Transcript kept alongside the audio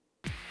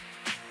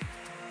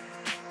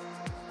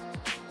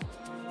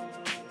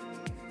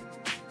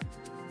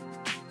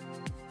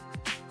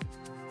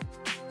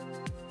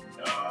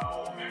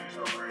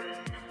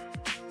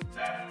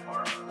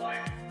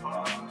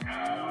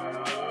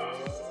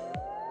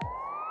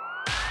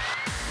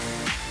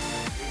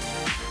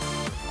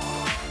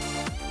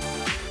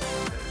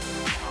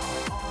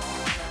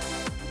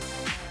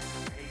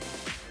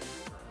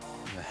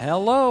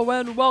Hello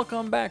and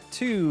welcome back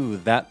to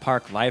That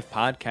Park Live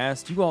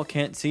podcast. You all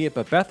can't see it,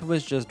 but Beth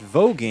was just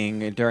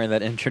voguing during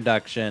that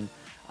introduction.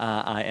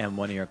 I am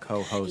one of your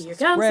co-hosts, Here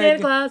comes Greg. Santa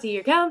Claus,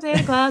 here comes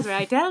Santa Claus,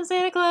 right down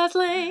Santa Claus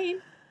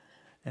Lane.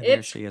 And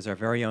there she is, our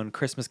very own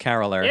Christmas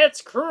caroler.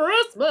 It's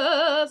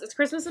Christmas! It's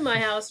Christmas in my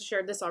house. I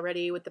shared this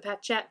already with the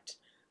pet chat.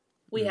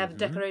 We have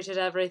decorated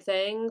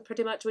everything,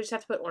 pretty much. We just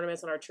have to put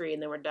ornaments on our tree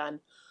and then we're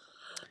done.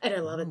 And I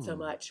love it so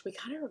much. We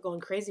kind of are going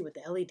crazy with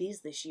the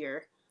LEDs this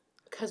year.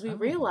 Because we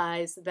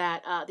realized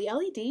that the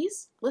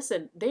LEDs,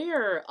 listen, they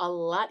are a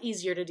lot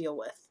easier to deal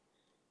with.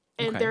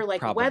 And they're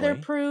like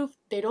weatherproof.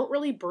 They don't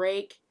really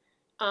break.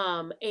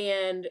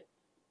 And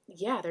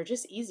yeah, they're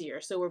just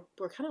easier. So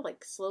we're kind of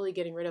like slowly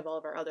getting rid of all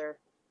of our other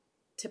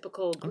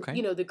typical,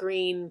 the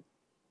green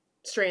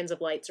strands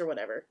of lights or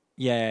whatever.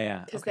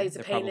 Yeah. Because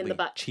they're a pain in the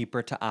butt.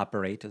 Cheaper to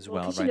operate as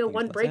well. Because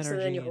one breaks and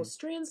then your whole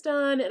strand's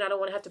done. And I don't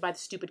want to have to buy the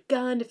stupid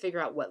gun to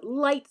figure out what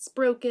light's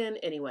broken.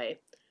 Anyway,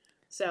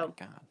 so...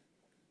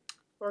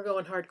 We're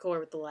going hardcore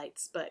with the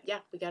lights. But yeah,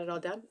 we got it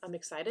all done. I'm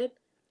excited.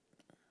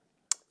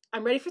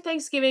 I'm ready for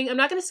Thanksgiving. I'm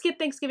not going to skip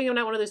Thanksgiving. I'm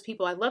not one of those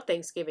people. I love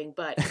Thanksgiving.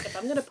 But if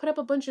I'm going to put up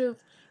a bunch of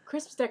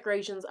Christmas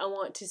decorations, I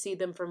want to see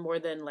them for more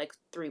than like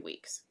 3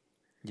 weeks.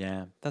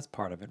 Yeah, that's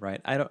part of it,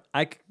 right?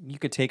 You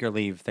could take or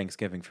leave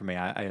Thanksgiving for me.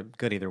 I'm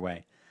good either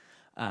way.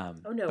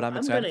 But I'm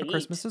excited for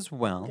Christmas as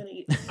well.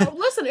 Oh,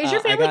 listen, is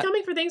your family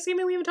coming for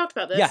Thanksgiving? We haven't talked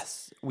about this.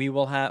 Yes, we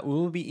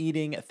will be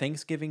eating a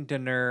Thanksgiving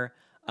dinner.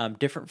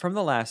 Different from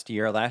the last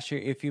year. Last year,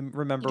 if you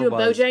remember,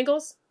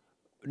 Bojangles?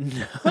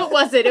 No. What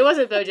was it? It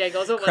wasn't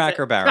Bojangles. What was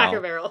Cracker it? Barrel.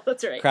 Cracker Barrel.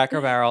 That's right. Cracker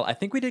Barrel. I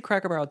think we did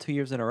Cracker Barrel 2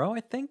 years in a row. I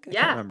can't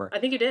remember. I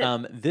think you did.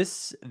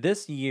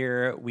 This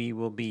year we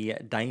will be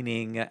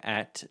dining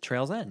at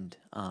Trails End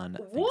on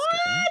Thanksgiving.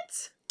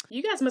 What?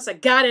 You guys must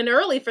have got in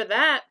early for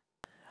that.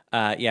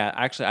 Yeah.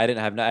 Actually, I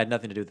had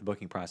nothing to do with the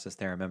booking process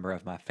there. A member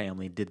of my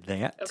family did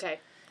that. Okay.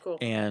 Cool.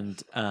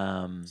 And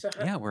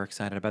we're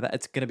excited about that.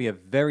 It's going to be a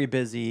very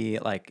busy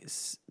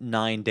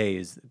 9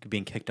 days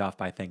being kicked off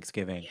by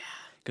Thanksgiving. Yeah.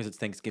 Because it's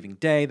Thanksgiving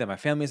Day. Then my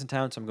family's in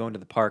town, so I'm going to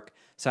the park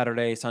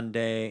Friday,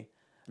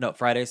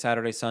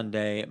 Saturday,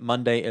 Sunday.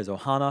 Monday is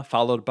Ohana,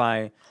 followed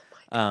by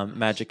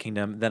Magic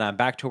Kingdom. Then I'm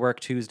back to work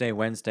Tuesday,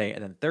 Wednesday,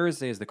 and then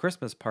Thursday is the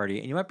Christmas party.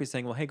 And you might be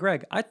saying, well, hey,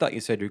 Greg, I thought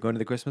you said you were going to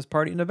the Christmas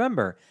party in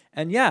November.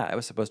 And yeah, it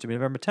was supposed to be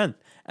November 10th.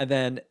 And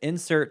then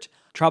insert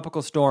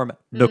Tropical Storm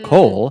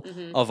Nicole,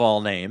 of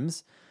all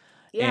names.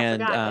 Yeah, I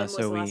forgot.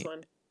 So the last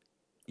one?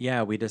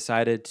 Yeah, we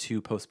decided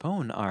to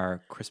postpone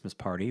our Christmas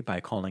party by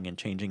calling and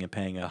changing and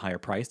paying a higher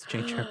price to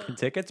change our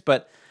tickets.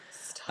 But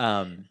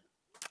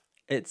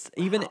it's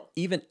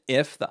even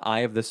if the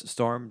eye of this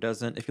storm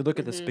doesn't, if you look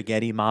at the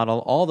spaghetti model,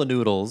 all the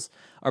noodles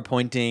are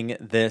pointing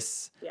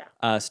this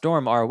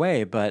storm our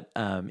way. But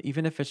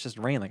even if it's just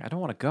rain, I don't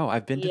want to go.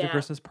 I've been to the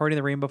Christmas party in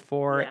the rain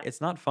before. Yeah. It's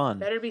not fun.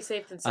 Better be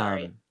safe than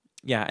sorry.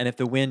 Yeah, and if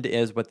the wind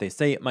is what they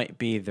say it might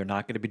be, they're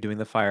not going to be doing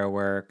the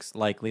fireworks.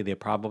 Likely, they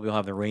probably will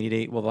have the rainy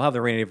day. Well, they'll have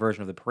the rainy day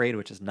version of the parade,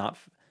 which is not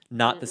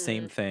the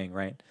same thing,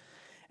 right?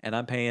 And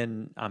I'm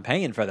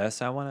paying for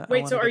this. I want to.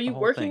 Wait, so are you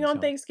working on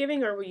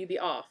Thanksgiving, or will you be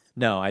off?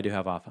 No, I do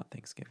have off on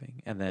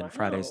Thanksgiving, and then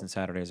Fridays and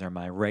Saturdays are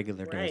my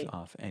regular days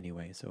off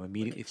anyway. So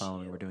immediately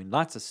following, we're doing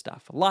lots of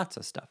stuff.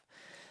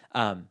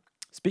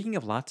 Speaking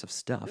of lots of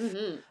stuff,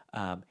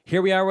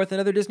 here we are with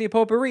another Disney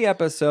Potpourri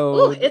episode.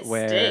 Ooh, it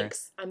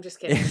stinks. I'm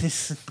just kidding. It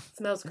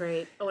smells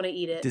great. I want to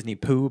eat it. Disney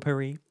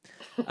Poo-Pourri.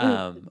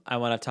 I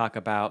want to talk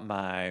about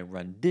my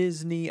Run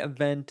Disney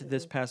event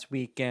this past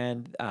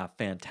weekend,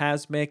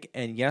 Fantasmic.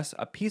 And yes,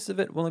 a piece of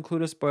it will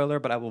include a spoiler,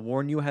 but I will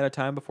warn you ahead of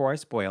time before I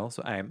spoil.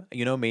 So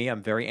you know me,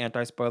 I'm very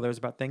anti-spoilers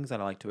about things,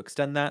 and I like to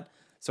extend that.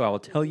 So I will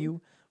tell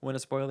you when a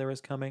spoiler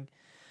is coming.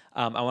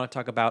 I want to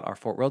talk about our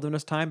Fort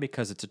Wilderness time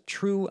because it's a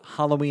true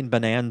Halloween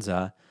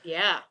bonanza.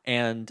 Yeah.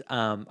 And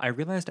I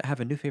realized I have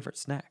a new favorite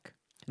snack.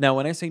 Now,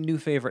 when I say new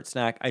favorite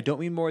snack, I don't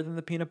mean more than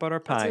the peanut butter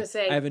pie. I was gonna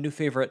say, I have a new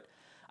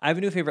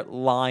favorite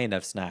line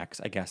of snacks,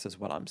 I guess is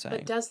what I'm saying.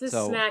 But does this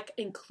snack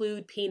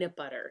include peanut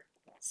butter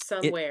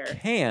somewhere? It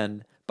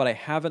can, but I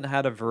haven't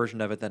had a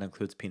version of it that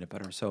includes peanut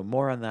butter. So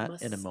more on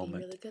that in a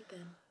moment. Be really good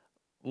then.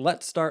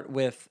 Let's start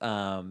with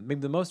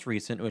maybe the most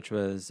recent, which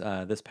was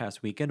this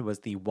past weekend, was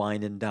the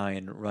Wine and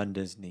Dine Run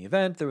Disney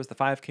event. There was the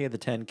 5K, the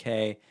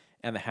 10K,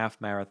 and the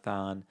half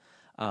marathon.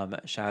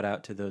 Shout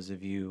out to those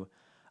of you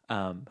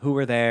who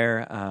were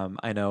there.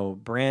 I know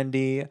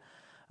Brandy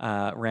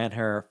ran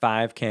her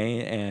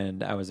 5K,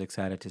 and I was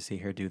excited to see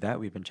her do that.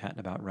 We've been chatting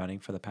about running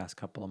for the past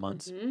couple of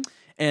months.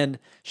 And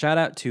shout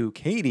out to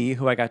Katie,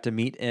 who I got to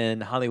meet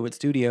in Hollywood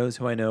Studios,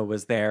 who I know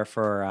was there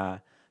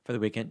for the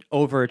weekend.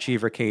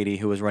 Overachiever Katie,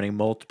 who was running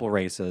multiple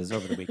races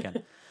over the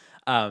weekend.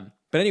 But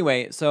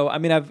anyway, so I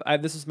mean,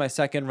 this is my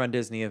second Run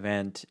Disney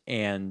event,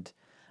 and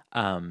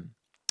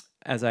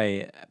as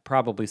I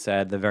probably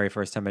said the very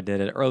first time I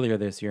did it earlier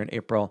this year in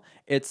April,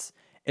 it's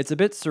a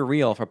bit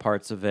surreal for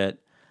parts of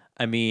it.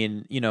 I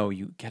mean,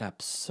 you get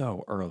up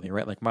so early,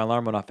 right? Like my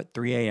alarm went off at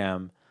 3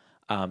 a.m.,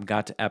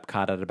 got to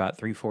Epcot at about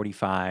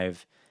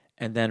 3:45,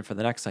 and then for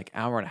the next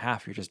hour and a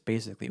half, you're just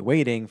basically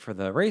waiting for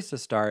the race to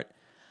start.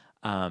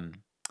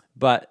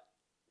 but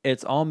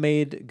it's all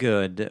made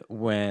good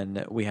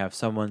when we have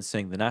someone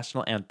sing the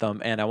national anthem.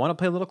 And I want to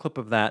play a little clip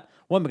of that.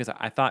 One, because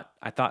I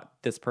thought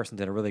this person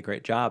did a really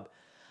great job,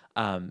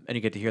 and you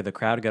get to hear the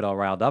crowd get all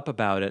riled up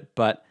about it.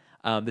 But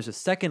there's a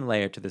second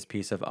layer to this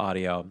piece of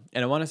audio,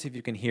 and I want to see if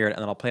you can hear it, and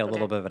then I'll play a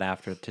little bit of it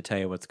after to tell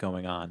you what's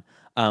going on.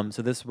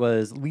 So this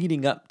was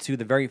leading up to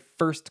the very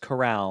first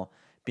chorale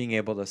being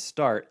able to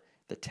start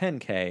the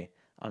 10K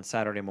on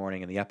Saturday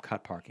morning in the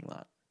Epcot parking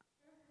lot.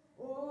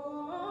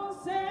 Oh,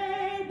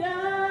 say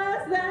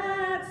does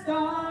that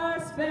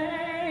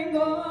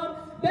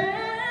star-spangled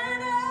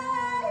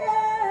banner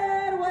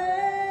yet wave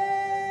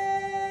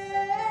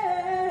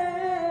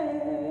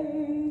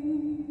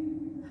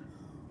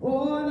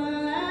o'er the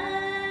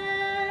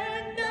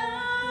land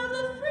of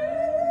the free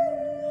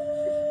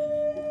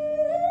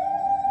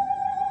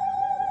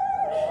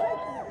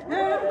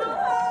and the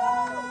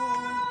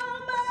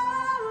home of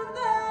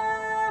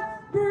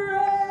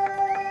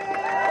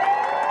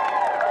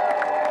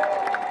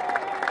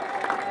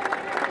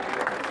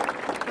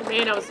the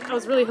Man, I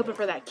was really hoping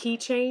for that key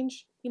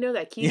change. You know,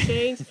 that key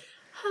change.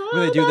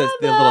 Where they do this,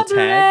 the little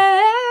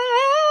tag.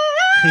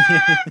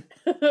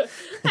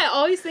 I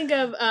always think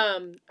of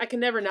I can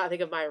never not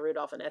think of Maya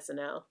Rudolph in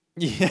SNL.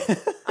 Yeah.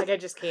 Like I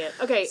just can't.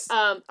 Okay,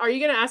 are you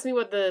gonna ask me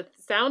what the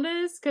sound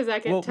is? Because I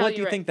can Well, tell what you.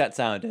 do you think that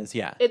sound is?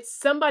 Yeah. It's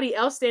somebody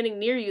else standing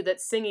near you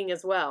that's singing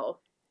as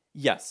well.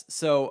 Yes.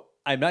 So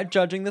I'm not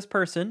judging this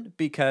person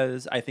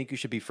because I think you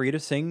should be free to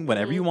sing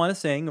whenever you want to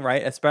sing,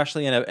 right?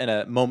 Especially in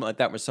a moment like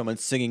that where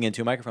someone's singing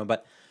into a microphone.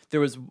 But there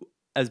was,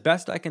 as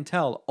best I can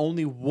tell,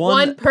 only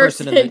one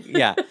person in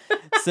the,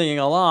 singing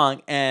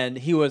along, and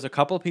he was a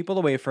couple of people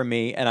away from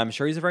me, and I'm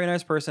sure he's a very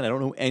nice person. I don't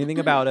know anything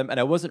about him, and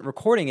I wasn't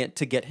recording it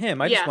to get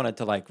him. I just wanted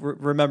to like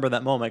remember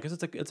that moment because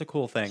it's a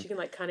cool thing. She can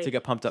like kind of to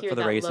get pumped up for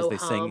the race as they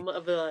sing.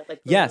 Of the, like,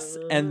 yes,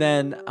 and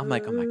then I'm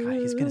like, oh my god,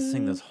 he's gonna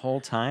sing this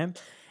whole time.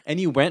 And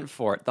you went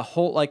for it. The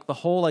whole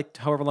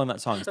however long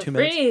that song is, 2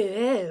 minutes.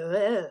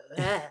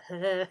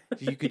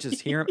 You could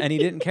just hear him, and he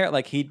didn't care.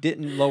 Like, he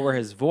didn't lower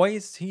his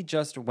voice. He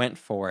just went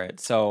for it.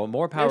 So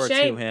more power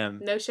to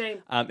him. No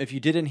shame. If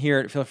you didn't hear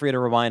it, feel free to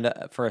rewind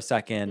for a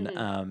second,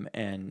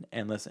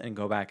 and listen and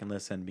go back and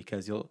listen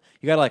because you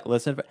gotta like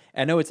listen.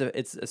 I know it's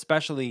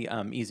especially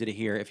easy to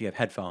hear if you have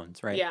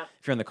headphones, right? Yeah.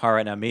 If you're in the car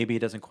right now, maybe it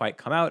doesn't quite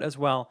come out as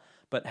well,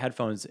 but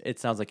headphones, it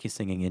sounds like he's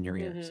singing in your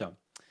ear. So.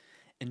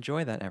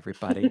 Enjoy that,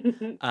 everybody.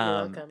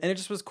 And it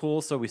just was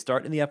cool. So we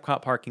start in the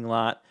Epcot parking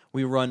lot.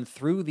 We run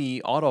through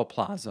the Auto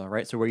Plaza,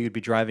 right? So where you'd be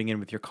driving in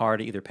with your car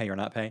to either pay or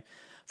not pay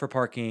for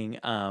parking,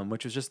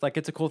 which was just like,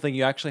 it's a cool thing.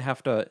 You actually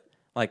have to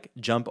like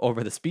jump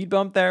over the speed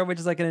bump there, which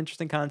is like an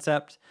interesting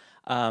concept.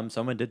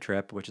 Someone did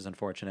trip, which is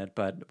unfortunate,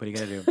 but what are you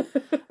going to do?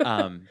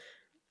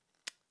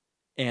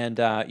 And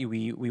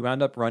we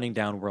wound up running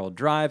down World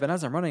Drive. And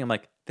as I'm running, I'm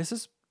like, this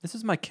is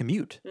my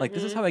commute. Like,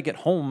 this is how I get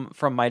home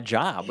from my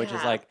job, which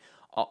is like,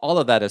 all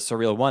of that is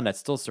surreal. One, that's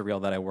still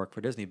surreal that I work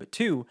for Disney, but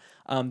two,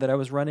 that I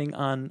was running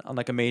on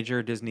like a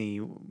major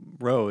Disney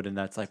road, and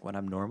that's like what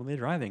I'm normally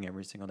driving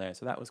every single day.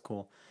 So that was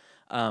cool.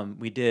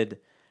 We did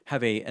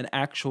have an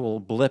actual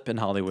blip in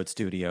Hollywood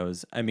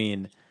Studios. I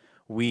mean,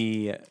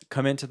 we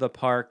come into the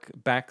park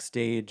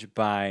backstage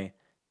by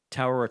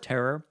Tower of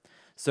Terror.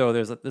 So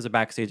there's a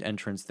backstage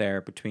entrance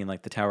there between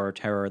like the Tower of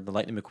Terror, the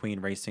Lightning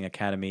McQueen Racing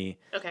Academy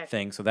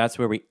thing. So that's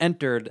where we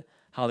entered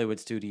Hollywood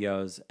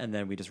Studios, and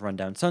then we just run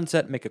down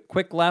Sunset, make a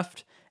quick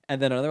left,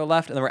 and then another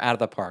left, and then we're out of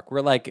the park.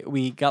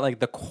 We got like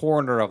the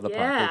corner of the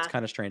park. It's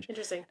kind of strange.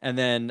 Interesting. And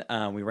then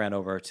we ran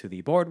over to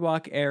the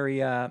boardwalk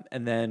area,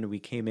 and then we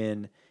came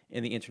in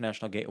the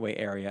International Gateway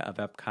area of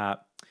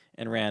Epcot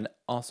and ran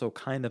also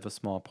kind of a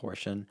small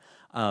portion.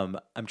 I'm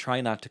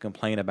trying not to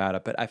complain about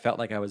it, but I felt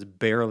like I was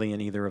barely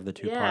in either of the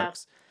two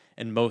parks,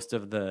 and most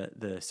of the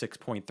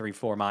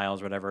 6.34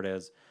 miles, whatever it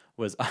is,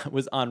 was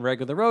on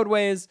regular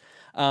roadways,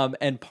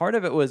 and part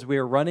of it was we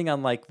were running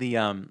on like the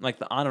on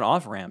and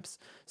off ramps.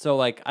 So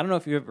like, I don't know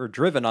if you've ever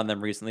driven on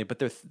them recently,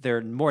 but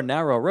they're more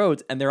narrow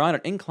roads, and they're on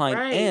an incline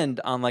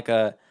and on like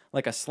a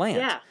slant.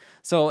 Yeah.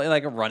 So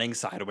like running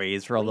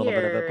sideways for a little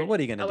bit of it. But what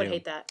are you gonna do? I would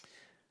hate that.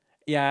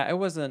 Yeah, it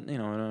wasn't, it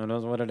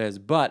knows what it is.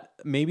 But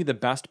maybe the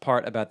best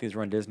part about these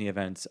Run Disney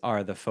events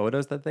are the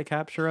photos that they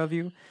capture of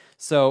you.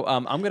 So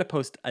I'm going to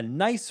post a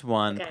nice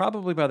one. Okay.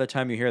 Probably by the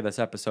time you hear this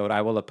episode,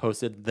 I will have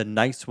posted the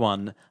nice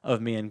one of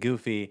me and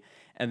Goofy.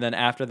 And then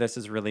after this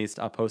is released,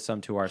 I'll post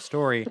some to our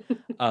story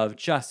of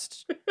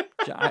just,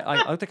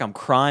 I think I'm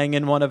crying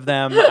in one of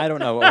them. I don't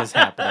know what was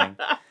happening.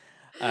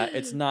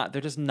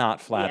 They're just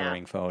not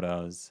flattering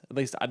photos. At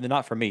least they're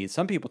not for me.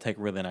 Some people take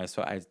really nice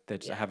photos. They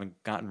just haven't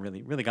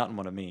really gotten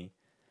one of me.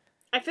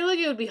 I feel like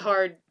it would be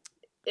hard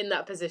in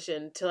that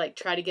position to like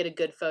try to get a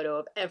good photo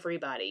of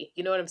everybody.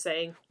 You know what I'm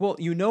saying? Well,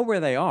 you know where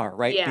they are,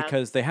 right? Yeah.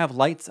 Because they have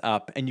lights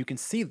up and you can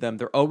see them.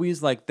 They're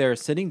always like, they're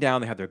sitting down.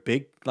 They have their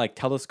big like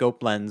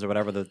telescope lens or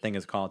whatever the thing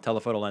is called,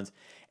 telephoto lens.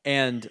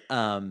 And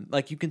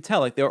like you can tell,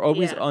 like they're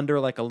always under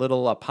like a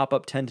little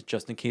pop-up tent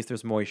just in case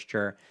there's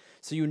moisture.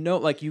 So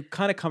like you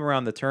kind of come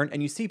around the turn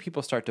and you see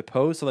people start to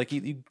pose. So like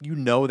you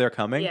know they're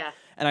coming. Yeah.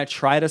 and I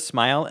try to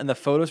smile, and the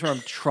photos where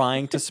I'm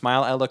trying to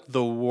smile, I look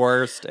the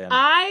worst in.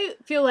 I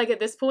feel like at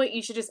this point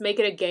you should just make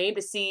it a game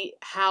to see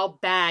how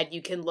bad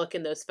you can look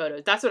in those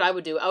photos. That's what I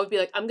would do. I would be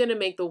like, I'm gonna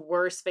make the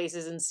worst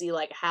faces and see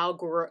like how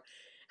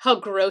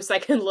gross I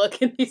can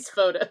look in these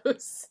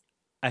photos.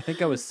 I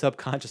think I was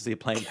subconsciously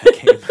playing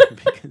that game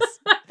because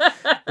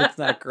it's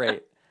not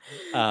great.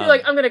 You're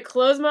like, I'm gonna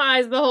close my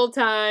eyes the whole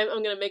time.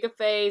 I'm gonna make a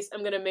face.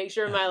 I'm gonna make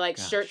sure my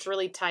gosh. shirt's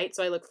really tight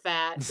so I look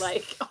fat.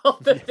 Like all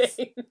the Yes.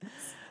 things.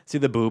 See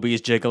the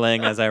boobies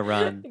jiggling as I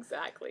run.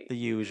 Exactly. The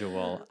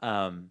usual.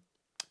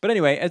 But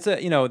anyway, it's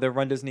the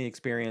Run Disney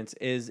experience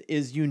is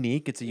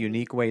unique. It's a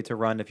unique way to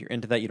run. If you're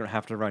into that, you don't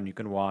have to run. You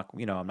can walk.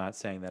 I'm not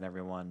saying that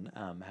everyone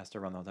has to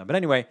run the whole time. But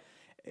anyway,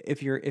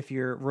 if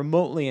you're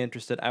remotely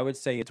interested, I would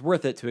say it's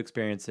worth it to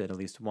experience it at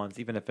least once,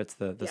 even if it's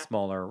the Yeah.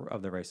 smaller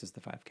of the races, the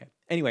 5K.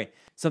 Anyway,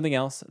 something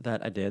else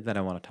that I did that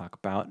I want to talk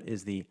about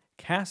is the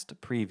cast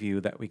preview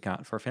that we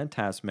got for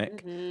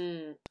Fantasmic.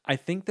 Mhm. I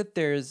think that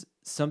there's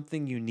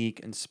something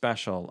unique and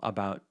special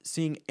about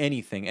seeing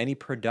any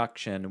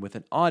production with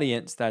an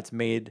audience that's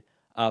made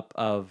up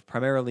of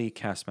primarily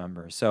cast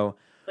members. So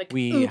Like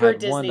we uber had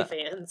Disney one.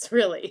 fans,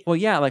 really. Well,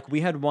 yeah, like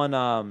we had one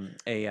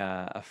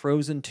a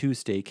Frozen 2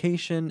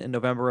 staycation in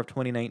November of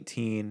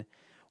 2019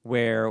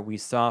 where we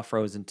saw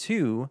Frozen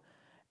 2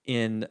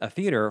 in a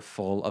theater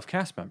full of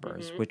cast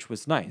members, Mhm. which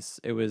was nice.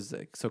 It was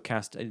so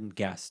cast and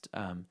guest,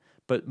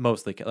 but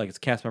mostly like it's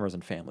cast members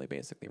and family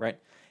basically, right?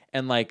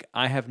 And like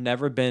I have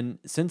never been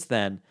since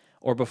then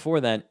or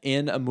before then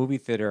in a movie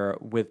theater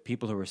with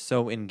people who were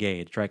so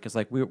engaged, right? Because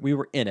like we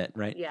were in it,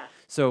 right? Yeah.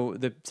 So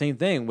the same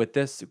thing with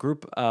this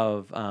group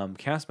of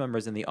cast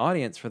members in the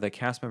audience for the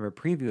cast member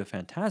preview of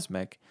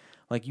Fantasmic.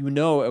 Like it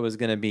was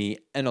going to be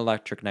an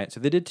electric night. So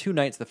they did 2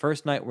 nights. The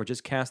first night were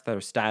just cast that are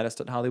statused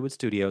at Hollywood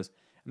Studios,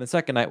 and the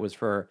second night was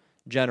for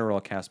general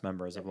cast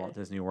members of Walt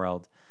Disney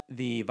World.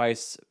 The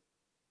vice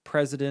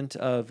president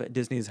of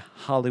Disney's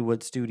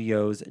Hollywood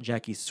Studios,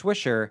 Jackie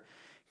Swisher,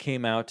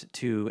 came out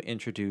to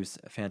introduce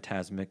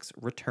Fantasmic's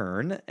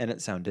return, and it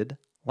sounded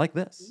like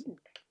this.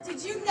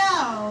 Did you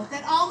know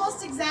that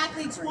almost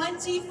exactly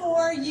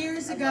 24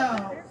 years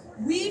ago,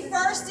 we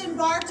first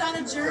embarked on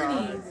a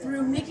journey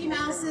through Mickey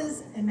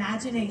Mouse's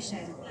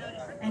imagination?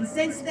 And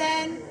since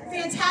then,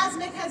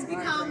 Fantasmic has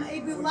become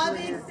a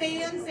beloved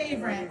fan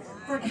favorite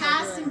for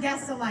cast and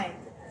guests alike.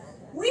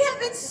 We have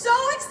been so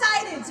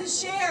excited to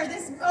share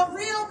this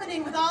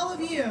reopening with all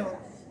of you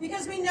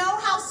because we know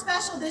how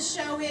special this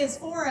show is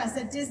for us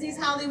at Disney's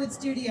Hollywood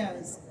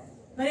Studios.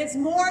 But it's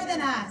more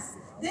than us.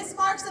 This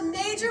marks a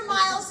major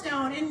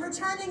milestone in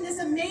returning this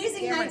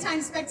amazing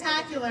nighttime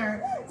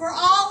spectacular for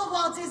all of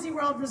Walt Disney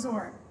World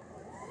Resort.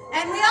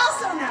 And we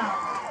also know,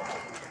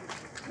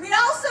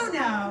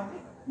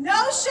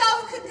 no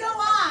show could go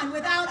on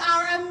without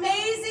our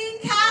amazing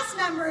cast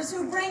members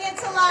who bring it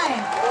to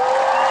life.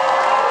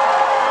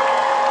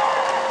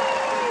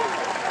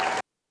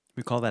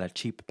 We call that a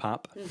cheap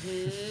pop.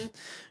 Mm-hmm.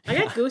 I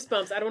got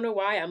goosebumps. I don't know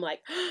why. I'm like,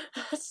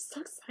 this is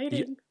so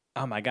exciting.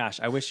 Oh my gosh,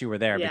 I wish you were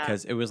there Yeah.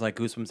 because it was like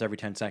goosebumps every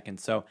 10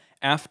 seconds. So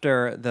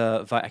after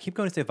I keep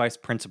going to say vice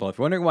principal. If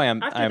you're wondering why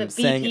After I'm the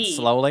saying it VP.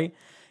 slowly,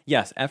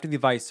 yes, after the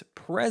vice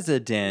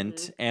president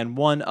Mm-hmm. and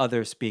one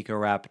other speaker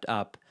wrapped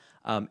up,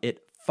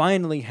 it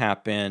finally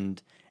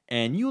happened.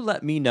 And you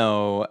let me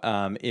know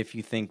if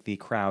you think the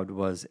crowd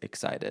was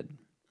excited.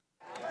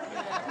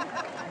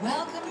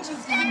 Welcome to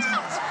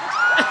Fantasmic.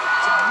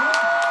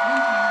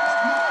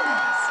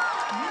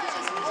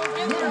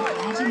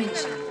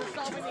 Imagination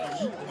to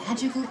create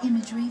magical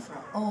imagery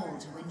for all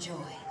to enjoy.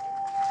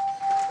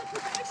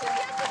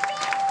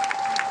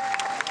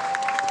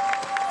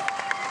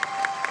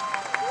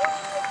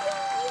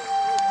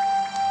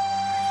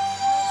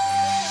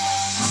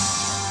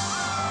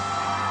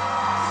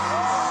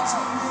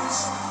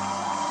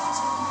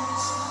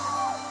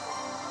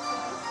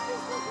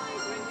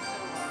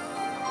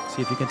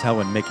 See if you can tell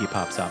when Mickey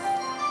pops up.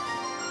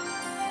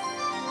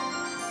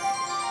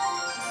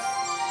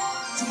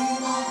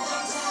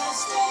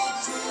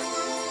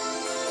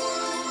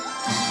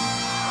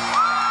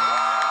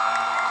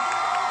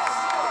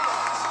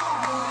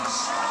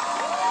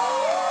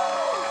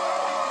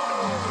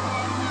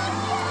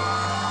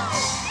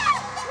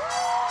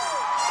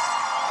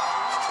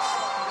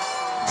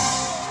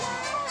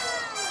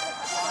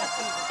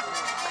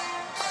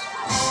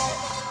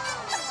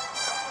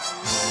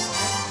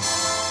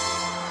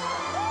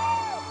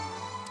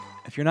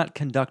 If you're not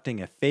conducting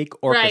a fake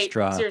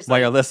orchestra seriously. while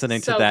you're listening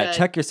to So that, good.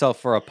 check yourself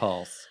for a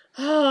pulse.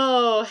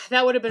 Oh,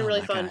 that would have been Oh really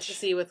my fun gosh. to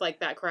see with like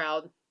that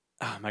crowd.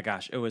 Oh my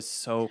gosh, it was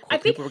so cool. I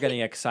think People were getting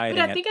excited.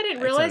 But I think I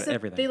didn't realize that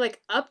everything. they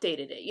like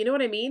updated it. You know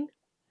what I mean?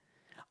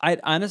 I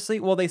honestly,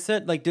 well, they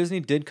said like Disney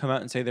did come out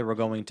and say they were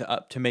going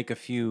to make a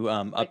few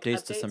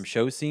updates to some updates?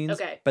 show scenes.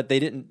 Okay. But they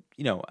didn't,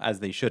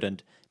 as they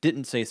shouldn't,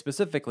 didn't say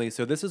specifically.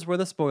 So this is where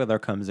the spoiler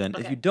comes in.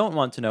 If Okay. you don't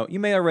want to know, you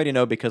may already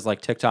know because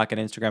like TikTok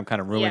and Instagram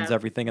kind of ruins Yeah.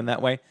 everything in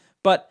that way.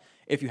 But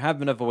if you have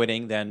been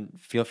avoiding, then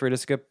feel free to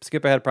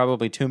skip ahead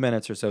probably 2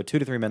 minutes or so, 2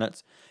 to 3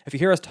 minutes. If you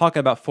hear us talking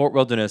about Fort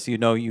Wilderness,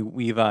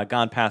 we've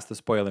gone past the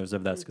spoilers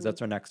of this because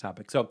that's our next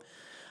topic. So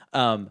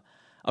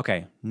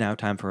Okay, now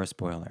time for a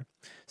spoiler.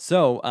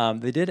 So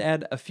they did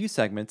add a few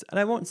segments, and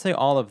I won't say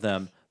all of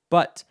them,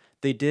 but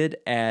they did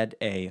add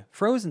a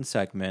Frozen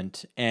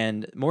segment,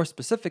 and more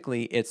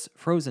specifically, it's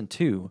Frozen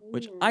 2,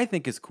 which I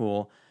think is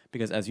cool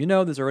because, as you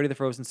know, there's already the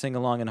Frozen sing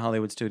along in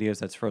Hollywood Studios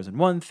that's Frozen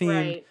 1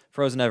 themed. Right.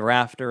 Frozen Ever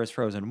After is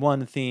Frozen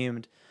 1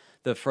 themed.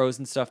 The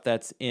Frozen stuff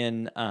that's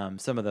in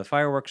some of the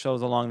fireworks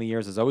shows along the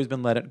years has always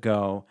been Let It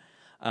Go.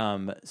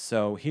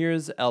 So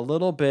here's a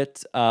little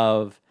bit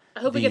of I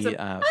hope we get the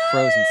some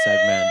Frozen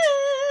segment.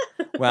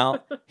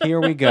 Well,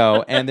 here we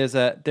go, and there's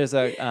a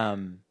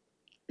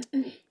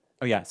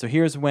oh yeah. So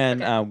here's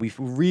when Okay. we've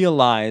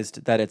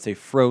realized that it's a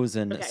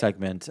Frozen Okay.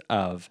 segment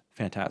of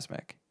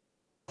Fantasmic.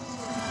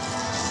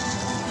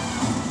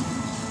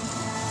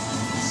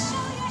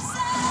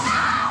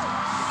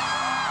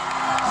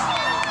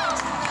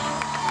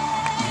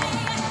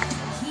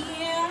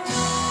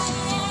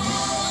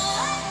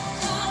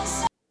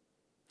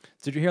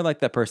 Did you hear like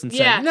that person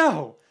Yeah. saying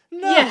no,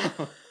 no? Yeah.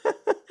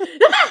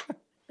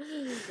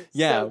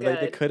 Yeah, So like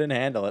they good. couldn't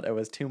handle it. It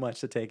was too much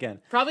to take in.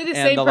 Probably the And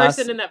same the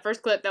person last- in that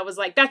first clip that was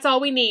like, "That's all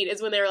we need,"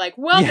 is when they were like,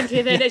 "Welcome Yeah,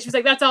 to the." yeah. She was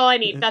like, "That's all I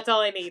need. That's all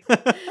I need."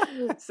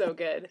 So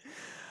good.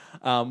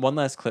 One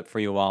last clip for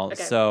you all.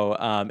 Okay.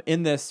 So,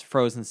 in this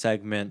Frozen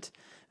segment,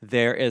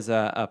 there is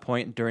a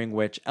point during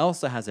which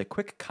Elsa has a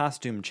quick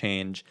costume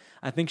change.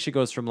 I think she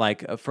goes from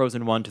like a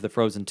Frozen 1 to the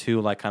Frozen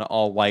 2, like kind of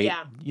all white,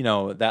 Yeah. you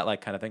know, that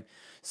like kind of thing.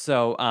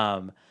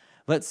 So,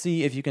 let's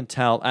see if you can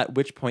tell at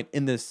which point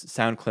in this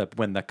sound clip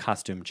when the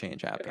costume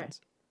change happens.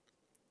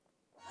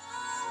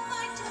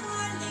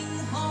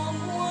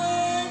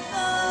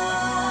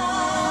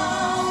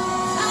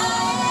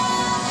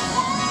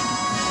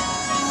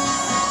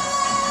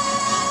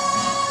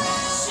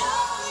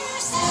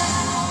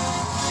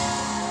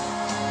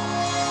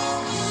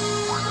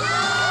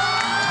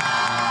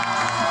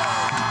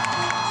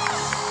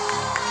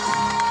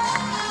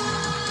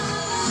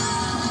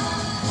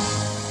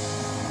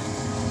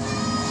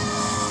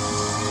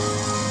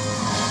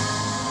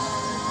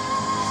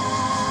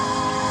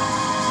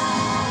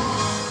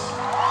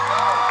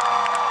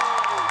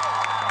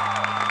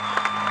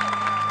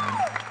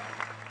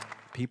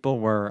 People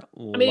were I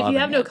mean, if you loving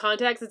have no it.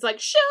 context, it's like,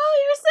 "Show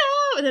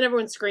yourself," and then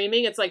everyone's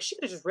screaming. It's like she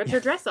could have just ripped her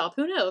dress off.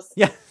 Who knows?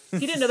 Yeah. She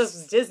didn't know this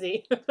was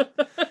Disney.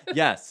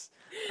 Yes.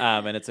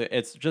 And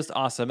it's just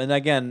awesome. And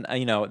again,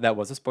 you know, that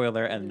was a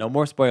spoiler and no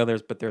more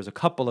spoilers, but there's a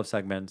couple of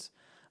segments.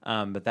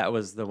 But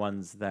those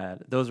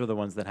were the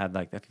ones that had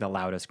like I think the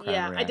loudest crowd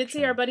Yeah, I did see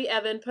our reaction. buddy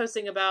Evan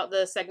posting about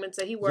the segments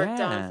that he worked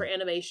on Yeah. for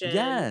animation.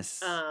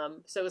 Yes.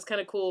 So it was kind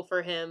of cool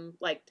for him,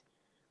 like,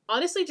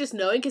 honestly, just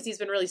knowing, because he's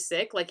been really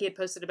sick. Like, he had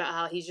posted about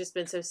how he's just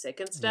been so sick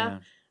and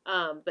stuff.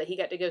 But he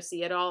got to go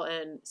see it all,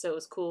 and so it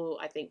was cool,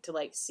 I think, to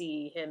like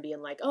see him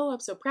being like, "Oh,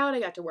 I'm so proud I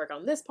got to work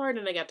on this part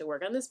and I got to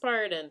work on this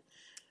part," and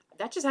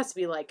that just has to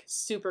be like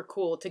super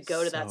cool to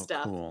go to that So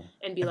stuff cool.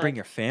 and be And like, bring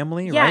your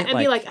family, yeah, right? and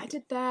be like, "I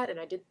did that and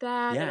I did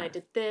that and Yeah. I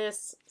did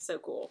this." So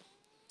cool.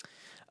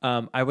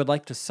 I would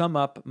like to sum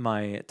up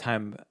my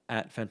time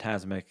at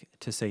Fantasmic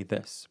to say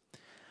this.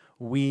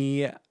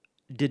 We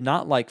did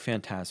not like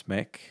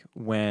Fantasmic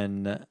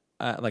when,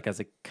 like, as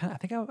a, I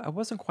think I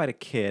wasn't quite a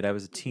kid. I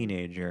was a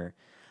teenager.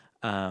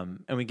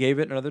 And we gave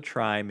it another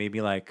try, maybe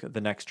like the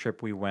next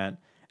trip we went.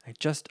 I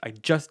just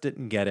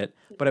didn't get it,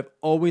 but I've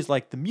always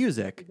liked the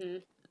music. hmm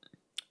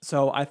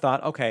So I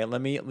thought, okay,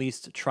 let me at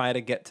least try to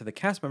get to the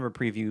cast member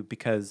preview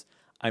because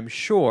I'm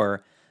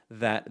sure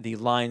that the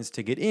lines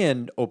to get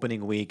in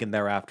opening week and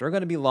thereafter are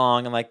going to be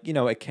long and like, you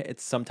know,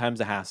 it's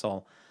sometimes a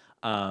hassle,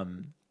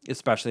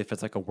 especially if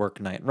it's like a work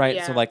night, right?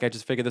 So Yeah. like I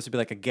just figured this would be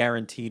like a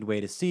guaranteed way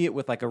to see it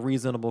with like a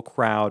reasonable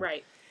crowd.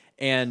 Right.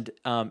 And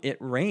it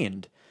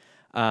rained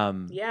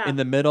Yeah. in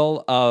the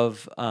middle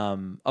of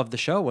the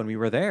show when we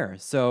were there.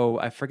 So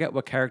I forget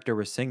what character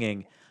was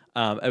singing.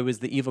 It was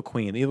the Evil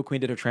Queen. The Evil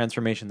Queen did a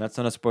transformation. That's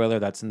not a spoiler.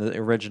 That's in the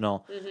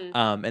original. hmm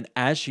And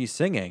as she's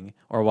singing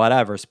or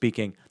whatever,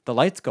 speaking, the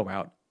lights go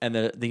out, and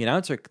the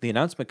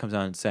announcement comes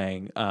on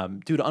saying,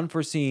 due to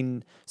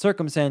unforeseen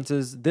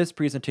circumstances, this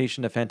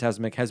presentation of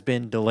Fantasmic has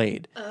been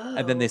delayed.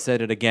 And then they Oh. said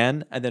it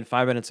again, and then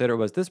 5 minutes later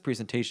was this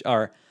presentation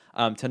or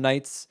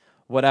tonight's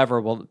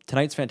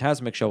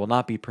Fantasmic show will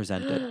not be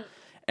presented.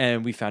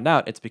 And we found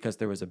out it's because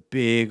there was a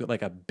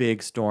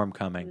big storm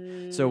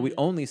coming. So we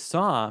only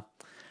saw,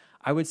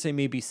 I would say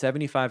maybe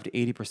 75 to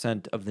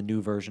 80% of the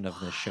new version of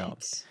this show.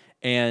 What?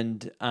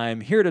 And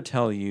I'm here to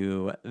tell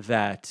you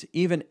that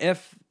even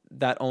if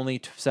that only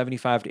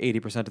 75 to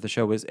 80% of the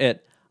show is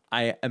it,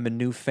 I am a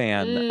new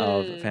fan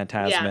of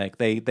Fantasmic.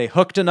 They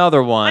hooked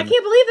another I one.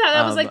 can't believe that.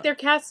 That was Um, like their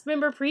cast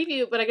member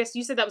preview, but I guess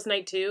you said that was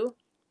night 2.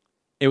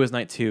 It was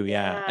night 2,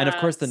 yeah. And of Yeah,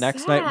 course, the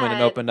next night when it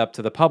sad. opened up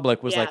to the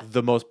public was Yeah. like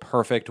the most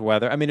perfect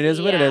weather. I mean, it is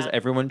what it is. Yeah.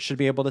 Everyone should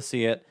be able to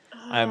see it.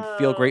 I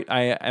feel great.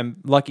 I am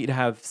lucky to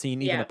have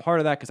seen even Yeah. a part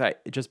of that because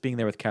just being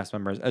there with cast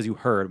members, as you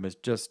heard, was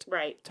just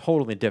Right.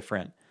 totally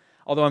different.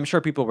 Although I'm sure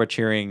people were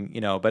cheering,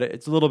 you know, but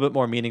it's a little bit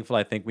more meaningful,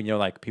 I think, when you're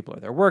like people are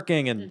there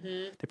working and hmm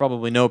they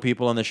probably know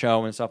people on the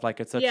show and stuff like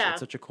it's such Yeah.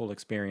 it's such a cool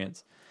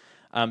experience.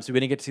 So we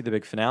didn't get to see the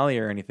big finale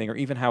or anything, or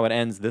even how it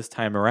ends this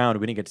time around.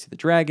 We didn't get to see the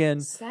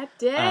dragon. Sad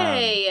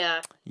day.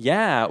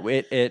 Yeah,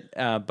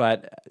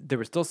 but there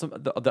were still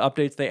the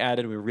updates they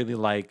added we really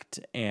liked,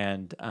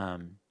 and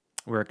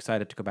we're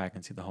excited to go back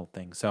and see the whole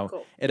thing. So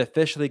Cool. it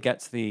officially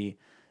gets the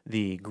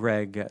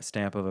Greg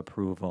stamp of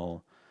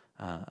approval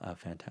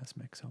of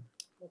Fantasmic. So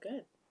Well,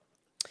 good.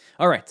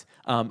 all right,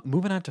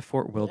 moving on to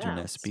Fort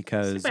Wilderness let's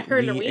because talk about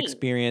we Halloween.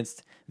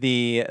 experienced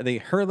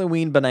the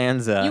Halloween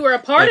bonanza. You were a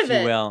part if of you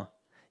it. will.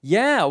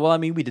 Yeah, well, I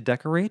mean, we did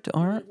decorate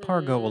our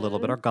Pargo a little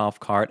bit, Mm-hmm. our golf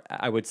cart.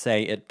 I would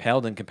say it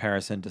paled in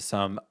comparison to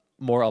some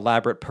more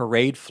elaborate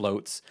parade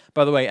floats.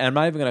 By the way, and I'm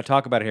not even going to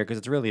talk about it here because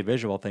it's really a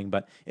visual thing,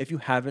 but if you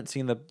haven't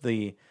seen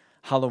the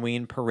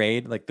Halloween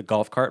parade, like the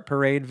golf cart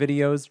parade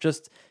videos,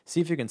 just see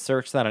if you can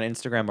search that on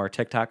Instagram or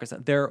TikTok or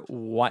something. There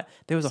was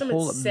a Some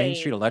whole Main Street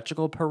insane-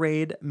 Electrical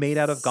parade made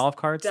out of golf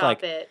carts.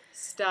 Stop it.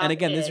 Stop and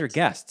again, it. these are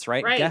guests,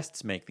 right? Right.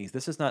 Guests make these.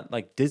 This is not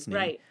like Disney.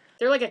 Right.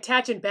 They're like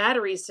attaching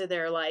batteries to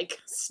their like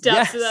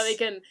stuff so that they Yes.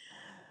 can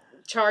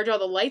charge all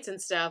the lights and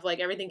stuff. Like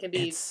everything can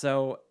be. It's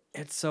so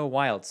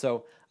wild.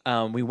 So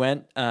we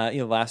went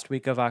last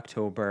week of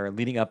October,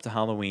 leading up to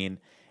Halloween,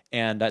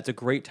 and it's a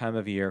great time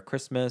of year.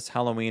 Christmas,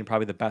 Halloween,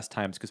 probably the best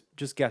times because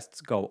just guests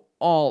go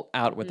all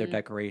out with their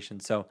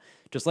decorations. So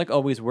just like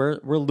always, we're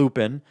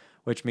looping,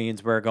 which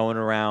means we're going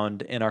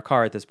around in our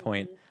car at this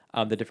point.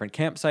 The different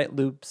campsite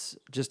loops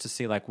just to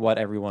see like what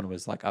everyone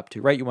was like up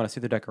to. Right, you want to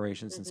see the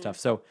decorations and stuff.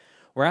 So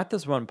we're at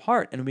this one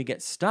part, and we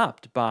get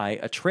stopped by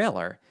a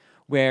trailer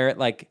where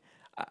like.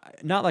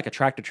 Not like a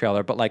tractor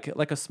trailer, but like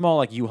a small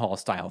like U-Haul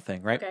style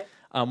thing, right? Okay.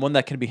 One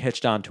that can be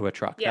hitched onto a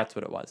truck. Yeah. That's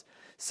what it was.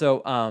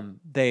 So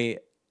they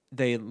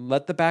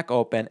let the back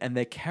open and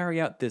they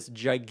carry out this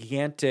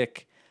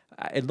gigantic.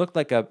 It looked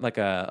like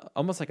a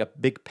almost like a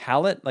big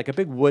pallet, like a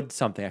big wood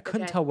something. I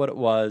couldn't Okay. tell what it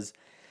was.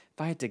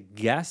 If I had to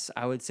guess,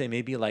 I would say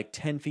maybe like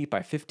 10 feet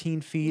by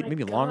 15 feet, My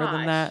maybe longer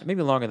than gosh. that.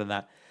 Maybe longer than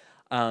that.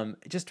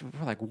 Just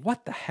we're like,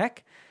 what the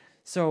heck?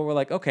 So we're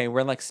like, okay,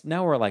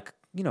 now we're like,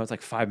 it's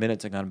like 5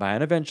 minutes have gone by,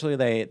 and eventually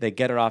they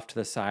get it off to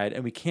the side,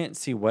 and we can't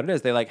see what it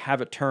is. They like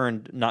have it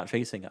turned, not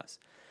facing us.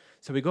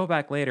 So we go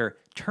back later.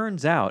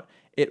 Turns out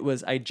it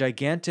was a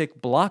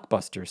gigantic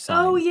Blockbuster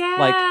sign. Oh yeah.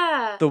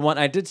 Like the one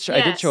I did show a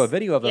Yes.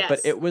 video of it, but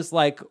Yes. it was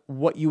like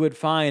what you would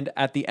find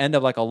at the end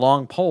of like a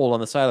long pole on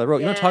the side of the road.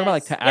 You know what I'm talking about?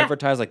 Like Yes. to Yeah.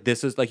 advertise like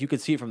this is like you could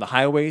see it from the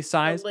highway A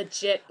size.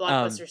 legit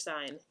Blockbuster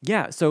sign.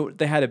 Yeah, so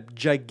they had a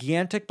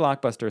gigantic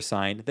Blockbuster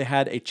sign. They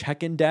had a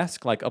check-in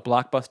desk, like a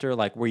Blockbuster,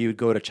 like where you would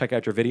go to check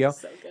out your video.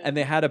 So good. And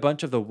they had a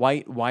bunch of the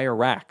white wire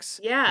racks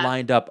Yeah.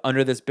 lined up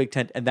under this big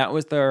tent, and that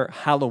was their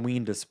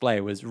Halloween display.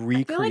 Was I feel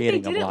like they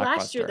recreating did a it Blockbuster.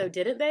 last year though,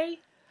 didn't they?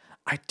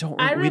 I don't.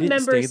 I We didn't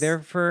remember stay s-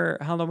 there for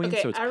Halloween,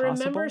 Okay, so it's I possible.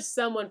 remember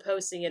someone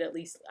posting it at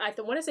least. I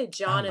want to say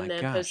John Oh and my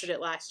them gosh. posted it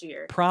last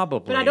year.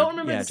 Probably, But I don't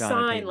remember yeah, the John and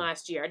sign Peyton.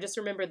 last year. I just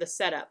remember the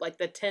setup, like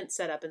the tent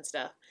setup and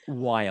stuff.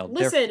 Wild.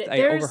 Listen, I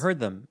there's-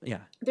 overheard them. Yeah.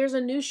 There's a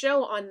new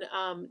show on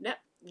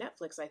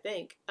Netflix, I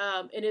think,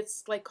 and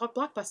it's like called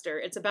Blockbuster.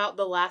 It's about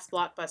the last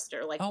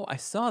Blockbuster. Like, Oh, I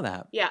saw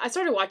that. yeah, I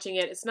started watching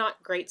it. It's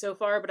not great so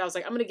far, but I was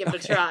like, I'm gonna give it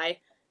Okay. a try.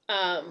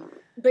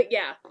 But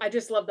yeah, I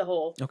just love the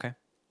whole Okay.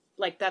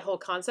 like that whole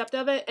concept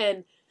of it,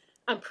 and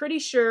I'm pretty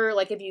sure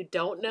like if you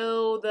don't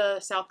know the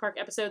South Park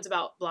episodes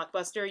about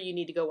Blockbuster, you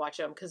need to go watch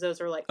them because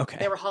those are like Okay.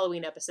 they were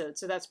Halloween episodes.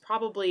 So that's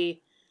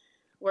probably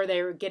where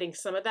they were getting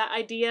some of that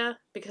idea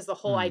because the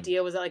whole Hmm.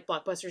 idea was that like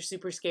Blockbuster's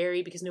super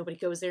scary because nobody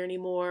goes there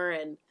anymore.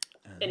 And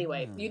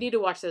anyway, you need to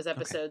watch those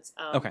episodes.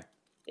 Okay.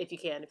 If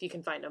you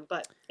can find them.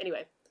 But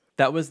anyway,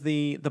 That was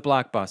the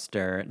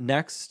Blockbuster.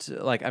 Next,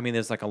 like, I mean,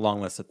 there's like a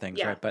long list of things,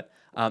 Yeah. right? But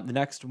the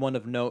next one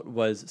of note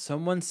was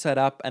someone set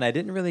up, and I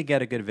didn't really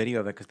get a good video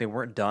of it because they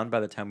weren't done by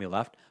the time we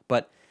left,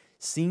 but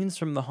scenes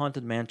from the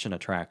Haunted Mansion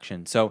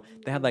attraction. So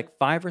they had like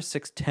 5 or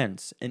 6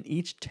 tents, and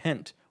each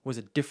tent was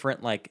a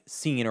different like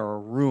scene or a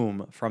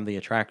room from the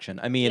attraction.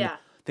 I mean, Yeah.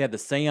 they had the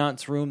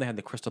seance room, they had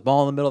the crystal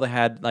ball in the middle, they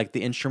had like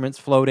the instruments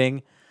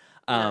floating.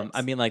 I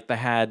Nuts. mean, like they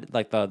had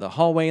like the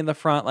hallway in the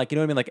front, like you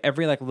know what I mean, like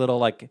every like little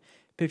like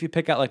if you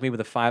pick out like maybe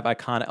the 5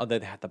 iconic, oh, they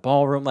had the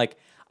ballroom. Like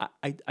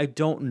I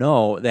don't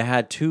know. They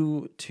had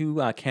two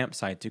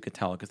campsites you could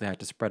tell because they had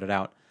to spread it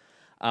out.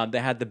 They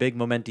had the big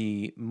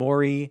Memento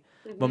Mori,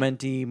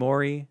 Memento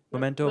Mori,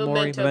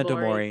 Mementi.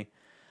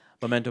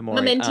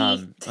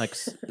 like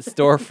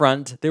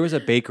storefront. There was a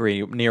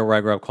bakery near where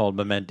I grew up called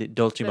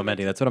Dolce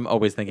Mementi. That's what I'm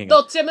always thinking of.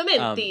 Dolce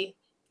Momenti.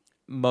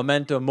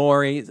 Memento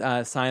Mori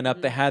sign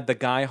up. They Mm-hmm. had the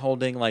guy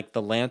holding like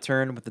the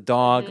lantern with the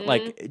dog.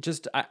 Like it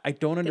just, I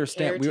don't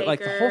understand. We were like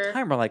the whole caretaker.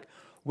 time we're like,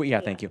 well,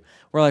 yeah, thank you.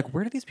 We're like,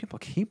 where do these people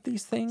keep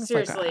these things?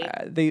 Seriously.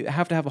 Like, they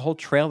have to have a whole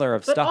trailer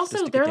of But stuff also,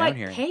 just to they're get down like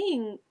here.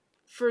 paying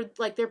for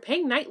like they're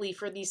paying nightly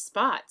for these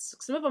spots.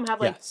 Some of them have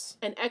like Yes.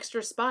 an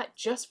extra spot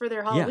just for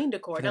their Halloween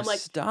decor. for And their I'm like,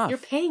 stuff. you're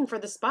paying for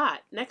the spot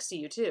next to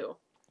you too.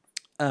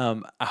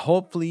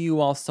 Hopefully you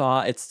all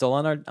saw. It's still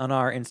on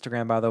our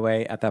Instagram, by the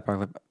way, at that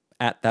park.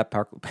 At that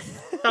park.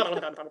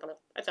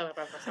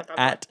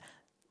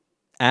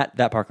 at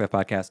that Park Life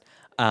podcast.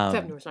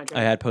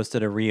 I had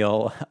posted a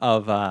reel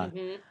of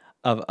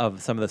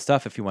of some of the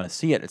stuff. If you want to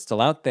see it, it's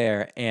still out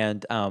there.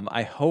 And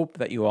I hope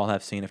that you all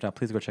have seen. If not,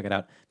 please go check it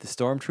out. The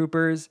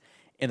stormtroopers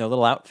in their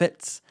little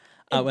outfits.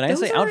 When I Those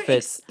say are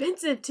outfits,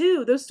 expensive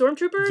too. Those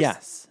stormtroopers.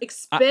 yes,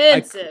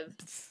 Expensive.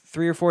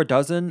 3 or 4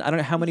 dozen. I don't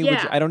know how many.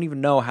 Yeah. I don't even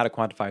know how to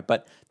quantify.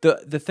 But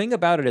the thing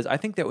about it is, I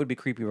think that would be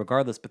creepy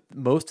regardless. But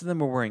most of them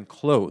were wearing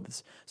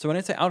clothes. So when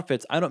I say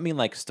outfits, I don't mean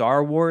like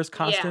Star Wars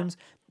costumes.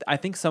 I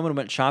think someone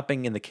went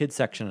shopping in the kids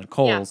section at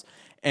Kohl's.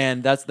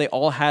 And they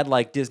all had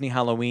like Disney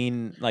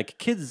Halloween, like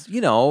kids,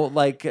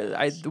 like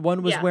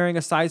one was Yeah. wearing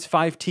a size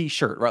 5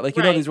 T-shirt, right? Like,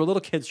 Right. these were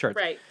little kids shirts.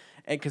 Right.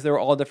 And because they were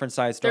all different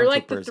size stormtroopers. They're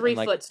like the and,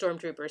 3-foot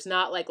stormtroopers,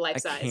 not like life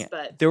size, can't.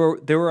 but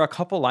There were a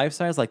couple life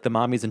size, like the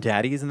mommies and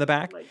daddies in the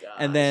back. Oh my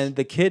And then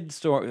the kid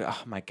store. Oh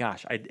my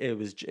gosh,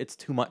 it's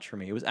too much for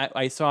me. It was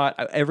I saw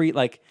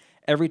it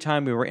every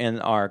time we were in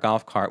our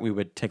golf cart,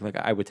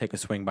 I would take a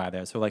swing by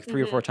there. So like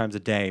 3 or 4 times a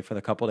day for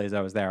the couple days I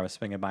was there, I was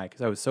swinging by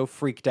because I was so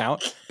freaked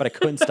out, but I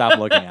couldn't stop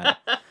looking at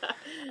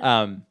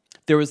it.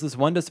 There was this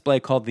one display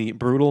called the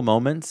Brutal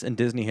Moments in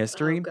Disney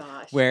History, Oh,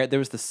 gosh. where there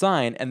was the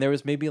sign, and there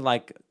was maybe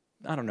like,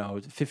 I don't know,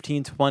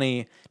 15,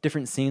 20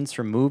 different scenes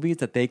from movies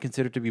that they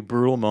considered to be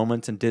brutal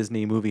moments in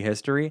Disney movie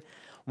history.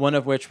 One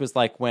of which was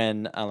like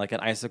when like an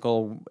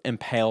icicle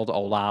impaled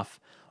Olaf,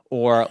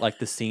 or like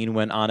the scene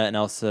when Anna and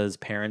Elsa's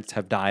parents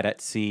have died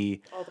at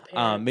sea. All the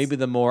parents. Maybe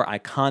the more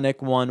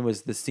iconic one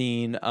was the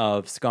scene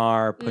of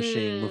Scar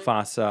pushing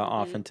Mufasa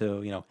off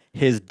into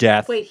his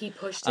death. wait, he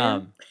pushed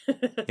him.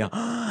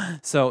 Yeah.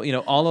 So,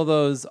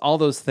 all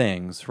those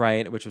things,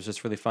 right? Which was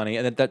just really funny.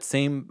 And that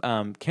same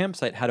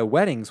campsite had a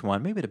weddings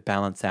one, maybe to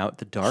balance out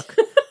the dark,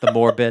 the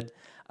morbid.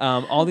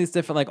 All these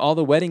different, like all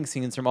the wedding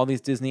scenes from all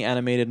these Disney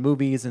animated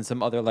movies and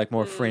some other like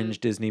more fringe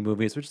Disney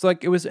movies, which is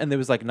like, and there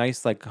was like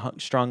nice, like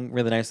strung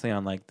really nicely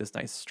on like this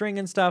nice string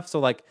and stuff. So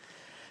like,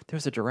 there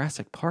was a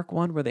Jurassic Park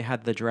one where they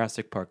had the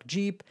Jurassic Park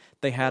Jeep.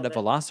 They had a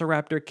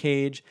Velociraptor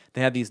cage.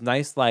 They had these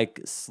nice,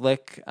 like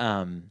slick,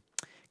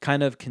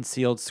 kind of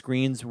concealed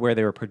screens where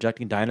they were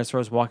projecting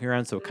dinosaurs walking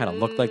around. So it kind of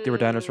looked like there were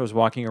dinosaurs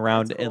walking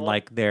around in cool.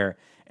 like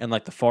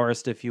the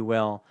forest, if you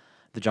will,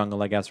 the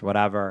jungle, I guess, or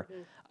whatever.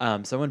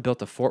 Someone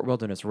built a Fort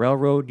Wilderness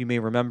Railroad. You may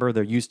remember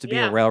there used to be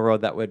a railroad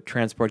that would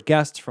transport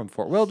guests from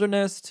Fort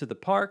Wilderness to the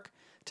park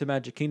to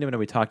Magic Kingdom. And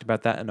we talked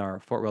about that in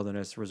our Fort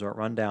Wilderness Resort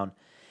Rundown.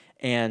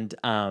 And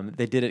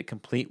they did it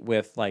complete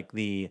with like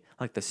the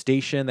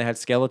station. They had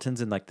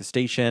skeletons in like the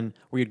station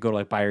where you'd go to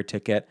like buy your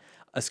ticket.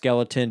 A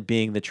skeleton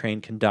being the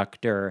train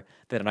conductor.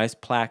 They had a nice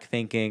plaque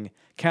thanking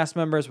cast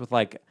members with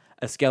like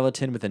a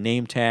skeleton with a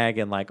name tag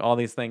and like all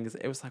these things.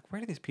 It was like,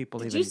 where do these people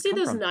Did even you see come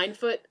those from?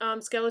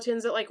 9-foot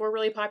skeletons that like were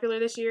really popular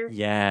this year?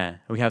 Yeah,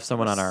 we have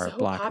someone on our so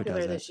block who popular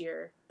does this it.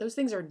 year. Those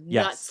things are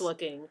Yes. nuts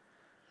looking.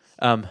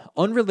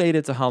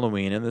 Unrelated to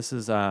Halloween, and this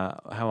is how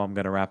I'm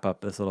going to wrap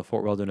up this little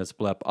Fort Wilderness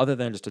blip, other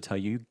than just to tell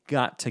you, you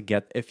got to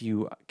get, if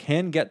you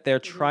can get there,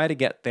 try to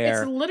get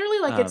there. It's literally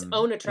like its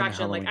own in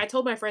attraction. Like Halloween. I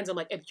told my friends, I'm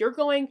like, if you're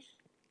going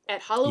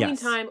at Halloween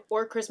Yes. time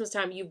or Christmas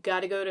time, you've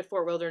got to go to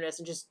Fort Wilderness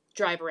and just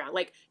drive around.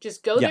 Like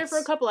just go there for a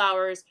Yes. couple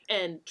hours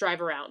and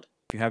drive around.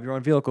 If you have your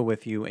own vehicle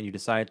with you and you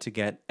decide to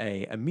get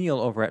a meal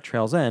over at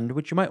Trails End,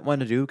 which you might want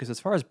to do, because as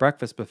far as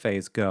breakfast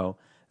buffets go,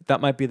 that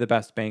might be the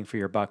best bang for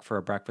your buck for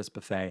a breakfast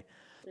buffet.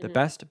 The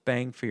best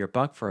bang for your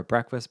buck for a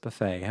breakfast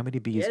buffet. How many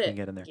B's can you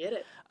get in there? Get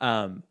it.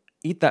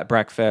 Eat that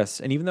breakfast,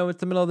 and even though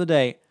it's the middle of the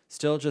day,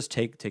 still just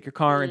take your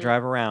car and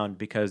drive around,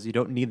 because you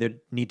don't need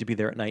to be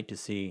there at night to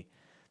see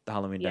the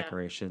Halloween Yeah.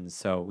 decorations.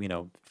 So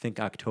think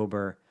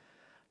October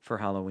for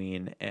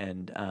Halloween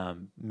and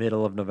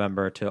middle of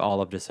November to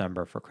all of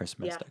December for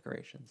Christmas Yeah.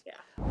 decorations.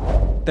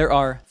 Yeah. There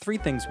are 3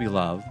 things we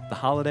love: the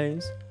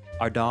holidays,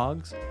 our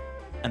dogs,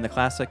 and the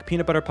classic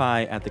peanut butter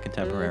pie at the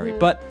Contemporary.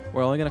 But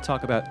we're only going to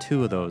talk about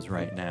 2 of those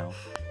right now.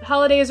 The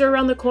holidays are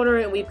around the corner,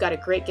 and we've got a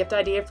great gift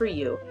idea for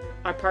you.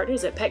 Our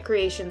partners at Pet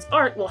Creations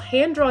Art will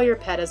hand draw your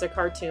pet as a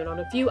cartoon on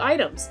a few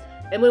items.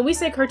 And when we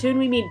say cartoon,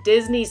 we mean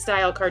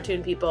Disney-style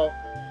cartoon, people.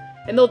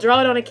 And they'll draw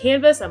it on a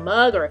canvas, a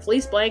mug, or a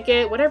fleece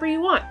blanket, whatever you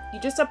want. You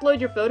just upload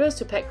your photos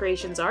to Pet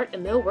Creations Art,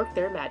 and they'll work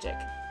their magic.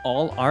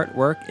 All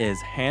artwork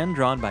is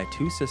hand-drawn by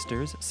 2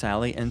 sisters,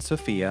 Sally and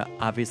Sophia.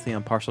 Obviously,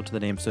 I'm partial to the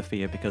name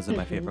Sophia because of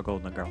my favorite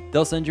Golden Girl.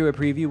 They'll send you a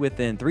preview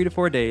within 3 to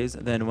 4 days.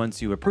 Then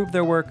once you approve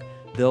their work,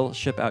 they'll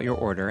ship out your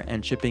order,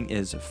 and shipping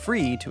is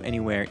free to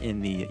anywhere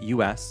in the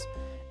U.S.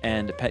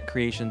 And Pet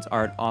Creations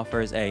Art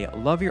offers a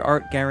love your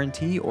art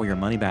guarantee or your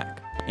money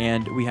back.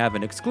 And we have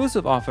an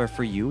exclusive offer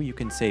for you. You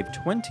can save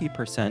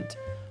 20%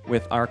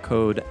 with our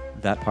code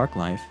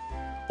ThatParkLife.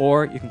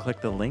 Or you can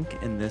click the link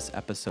in this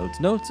episode's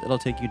notes. It'll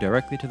take you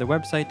directly to the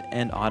website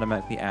and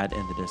automatically add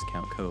in the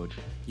discount code.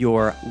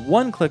 You're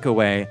 1 click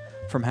away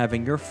from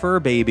having your fur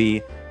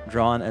baby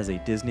drawn as a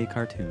Disney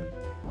cartoon.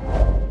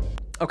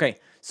 Okay,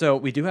 so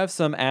we do have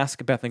some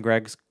Ask Beth and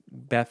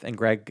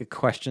Greg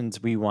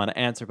questions we want to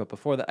answer, but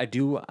before that, I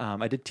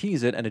did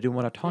tease it, and I do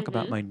want to talk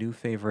about my new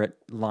favorite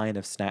line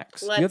of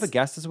snacks. Do you have a Let's-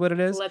 guess as what it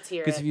is? let's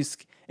hear Because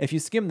it. if you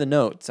skim the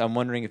notes, I'm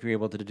wondering if you're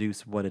able to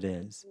deduce what it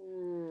is.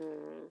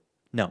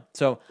 No.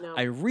 So No.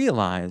 I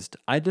realized,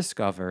 I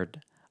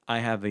discovered, I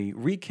have a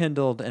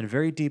rekindled and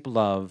very deep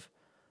love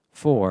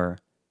for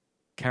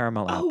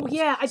caramel Oh apples.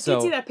 yeah, I did So,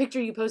 see that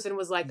picture you posted and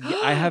was like, yeah,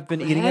 I have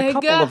been eating a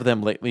couple Greg, of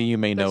them lately, you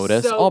may they're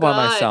notice, so all by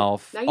good.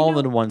 myself, Now you all know-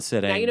 in one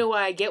sitting. Now you know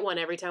why I get one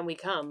every time we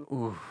come.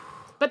 Ooh.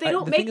 But they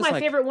don't the make thing is, my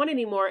like- favorite one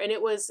anymore, and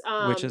it was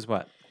Which is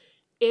what?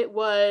 it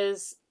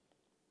was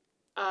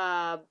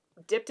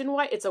dipped in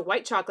white. It's a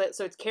white chocolate,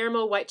 so it's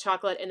caramel white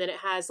chocolate, and then it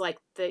has like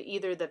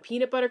either the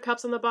peanut butter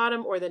cups on the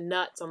bottom or the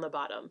nuts on the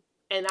bottom.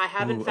 And I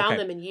haven't Ooh, found okay.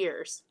 them in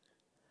years.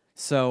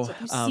 So, So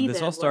if you see this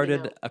them, all let me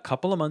started know. a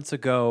couple of months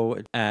ago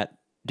at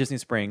Disney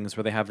Springs,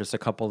 where they have just a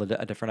couple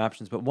of different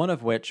options. But one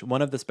of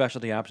the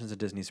specialty options at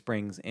Disney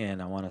Springs in,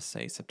 I want to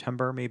say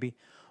September maybe,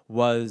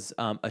 was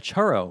a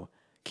churro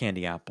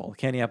candy apple,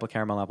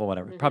 caramel apple,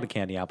 whatever. Mm-hmm. Probably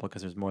candy apple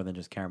because there's more than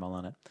just caramel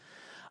on it.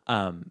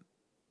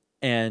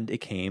 And it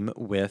came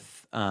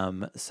with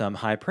some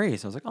high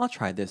praise. I was like, I'll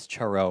try this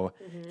churro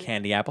Mm-hmm.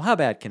 candy apple. How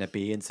bad can it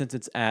be? And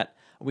since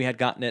we had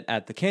gotten it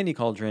at the Candy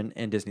Cauldron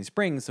in Disney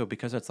Springs, so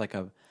because it's like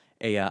a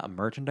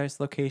merchandise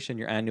location,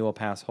 your annual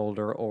pass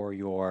holder or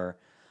your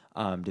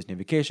Disney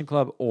Vacation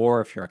Club, or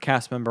if you're a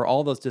cast member,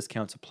 all those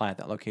discounts apply at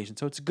that location.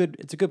 So it's a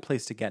good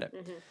place to get it.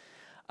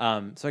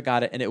 So I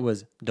got it, and it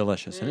was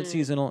delicious. And it's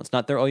seasonal. It's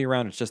not there all year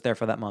round. It's just there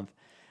for that month.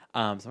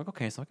 So I'm like,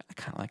 okay. So I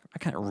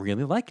kind of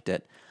really liked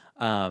it.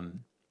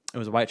 It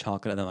was white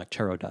chocolate and then like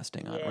churro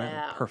dusting on it. Right?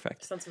 Yeah.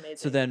 Perfect. Sounds amazing.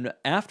 So then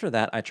after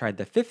that, I tried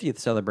the 50th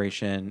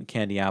celebration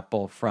candy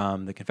apple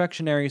from the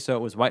confectionery. So it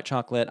was white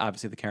chocolate,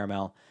 obviously the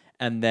caramel,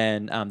 and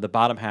then the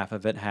bottom half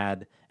of it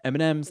had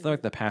M&Ms,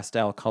 like the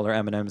pastel color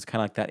M&Ms,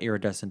 kind of like that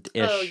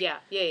iridescent-ish. Oh yeah.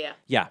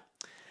 Yeah.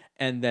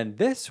 And then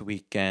this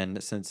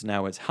weekend, since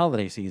now it's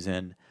holiday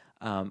season,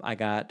 I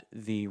got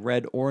the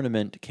red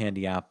ornament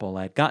candy apple.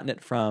 I'd gotten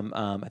it from,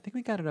 I think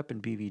we got it up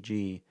in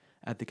BVG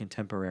at the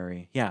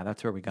Contemporary. Yeah,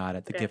 that's where we got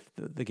it.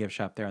 The gift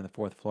shop there on the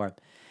 4th floor.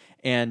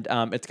 And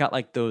it's got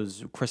like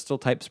those crystal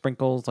type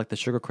sprinkles, like the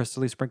sugar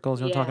crystally sprinkles,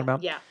 you know what I'm talking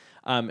about?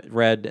 Yeah.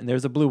 Red, and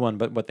there's a blue one,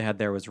 but what they had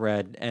there was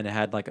red, and it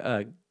had like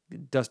a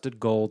dusted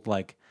gold,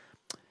 like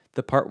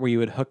the part where you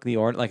would hook the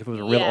ornament, like if it was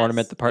a real Yes,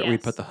 ornament, the part where you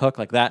yes. put the hook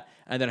like that,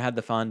 and then it had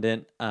the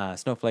fondant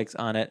snowflakes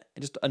on it,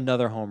 and just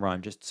another home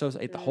run. Just so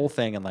ate the whole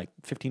thing in like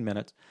 15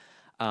 minutes.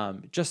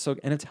 Just so,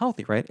 and it's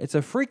healthy, right? It's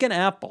a freaking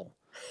apple.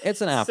 It's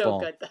an apple.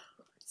 So good though.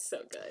 It's so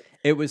good.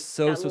 It was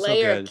so That so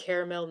layer good. of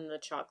caramel in the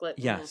chocolate.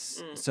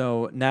 Yes.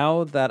 So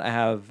now that I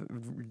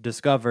have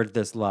discovered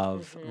this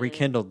love,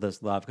 rekindled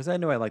this love, because I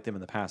know I liked them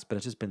in the past, but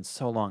it's just been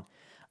so long.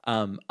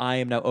 I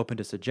am now open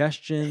to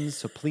suggestions.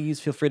 So please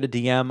feel free to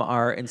DM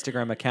our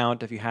Instagram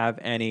account if you have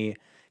any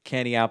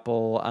candy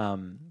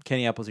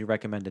apples you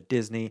recommend at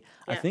Disney.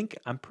 Yeah.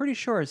 I'm pretty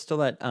sure it's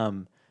still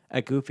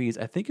at Goofy's.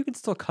 I think you can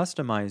still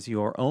customize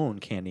your own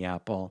candy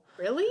apple.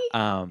 Really?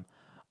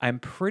 I'm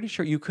pretty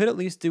sure you could at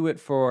least do it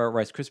for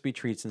Rice Krispie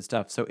treats and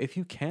stuff. So if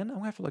you can, I'm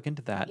gonna have to look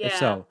into that. Yeah. If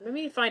so, Let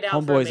me find out. for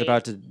Homeboy's me.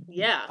 about to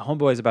Yeah.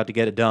 Homeboy's about to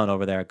get it done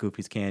over there at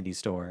Goofy's Candy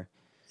Store.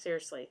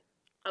 Seriously,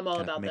 I'm all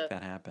Gotta about make that.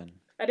 that happen.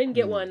 I didn't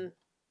get one.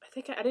 I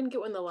think I didn't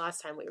get one the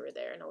last time we were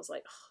there, and I was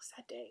like, oh,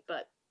 sad day.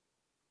 But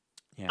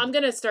Yeah. I'm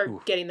gonna start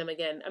Oof. getting them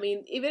again. I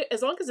mean, even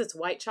as long as it's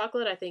white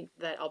chocolate, I think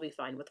that I'll be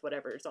fine with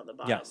whatever's on the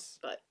bottom. Yes.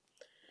 But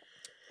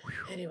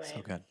anyway,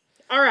 So good.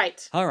 all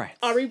right. All right.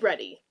 Are we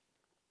ready?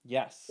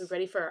 Yes. We're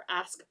ready for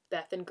Ask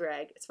Beth and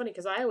Greg. It's funny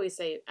because I always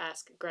say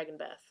Ask Greg and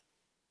Beth.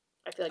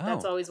 I feel like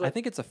that's always what. I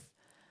think it's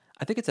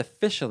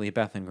officially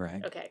Beth and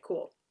Greg. Okay,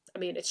 cool. I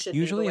mean, it should.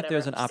 Usually, be, if but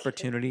there's an whatever. I'm just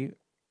kidding.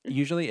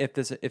 opportunity,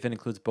 if it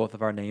includes both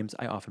of our names,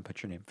 I often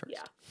put your name first.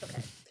 Yeah.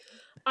 Okay.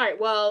 All right.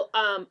 Well,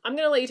 I'm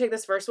gonna let you take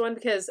this first one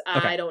because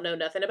Okay. I don't know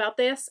nothing about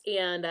this,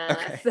 and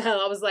Okay.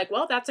 so I was like,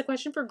 well, that's a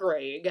question for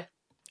Greg.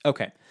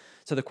 Okay.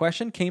 So the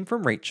question came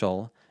from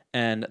Rachel,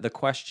 and the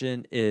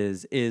question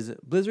is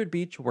Blizzard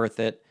Beach worth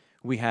it?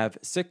 We have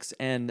 6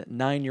 and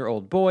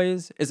 9-year-old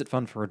boys. Is it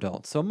fun for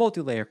adults? So a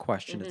multi-layer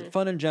question. Is it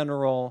fun in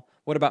general?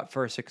 What about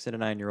for 6 and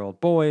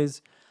 9-year-old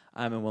boys?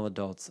 And will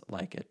adults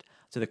like it?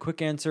 So the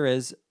quick answer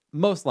is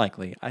most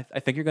likely. I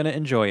think you're going to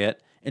enjoy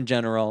it in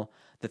general.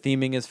 The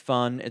theming is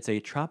fun. It's a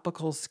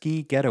tropical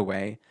ski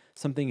getaway,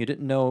 something you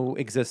didn't know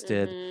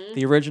existed.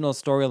 The original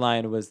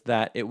storyline was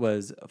that it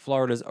was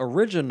Florida's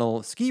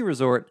original ski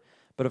resort,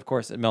 but of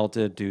course it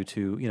melted due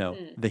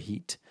to, the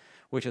heat,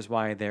 which is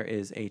why there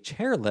is a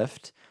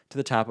chairlift to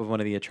the top of one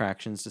of the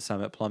attractions to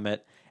Summit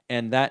Plummet.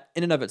 And that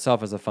in and of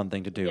itself is a fun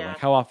thing to do. Yeah. Like,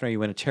 how often are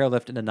you in a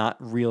chairlift in a not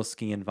real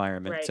ski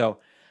environment? Right. So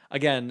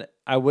again,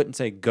 I wouldn't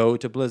say go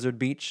to Blizzard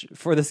Beach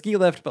for the ski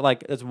lift, but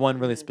like there's one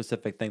really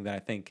specific thing that I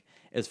think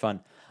is fun.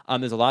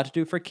 There's a lot to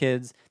do for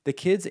kids. The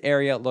kids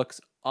area looks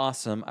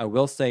awesome. I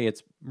will say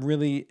it's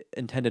really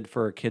intended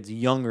for kids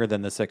younger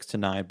than the 6 to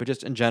 9, but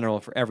just in general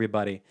for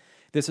everybody.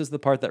 This is the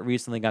part that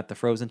recently got the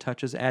Frozen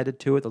touches added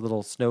to it, the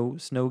little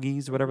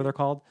snowgies, whatever they're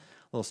called,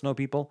 little snow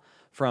people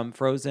from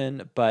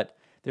Frozen. But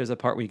there's a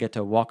part where you get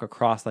to walk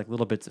across like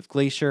little bits of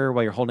glacier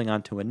while you're holding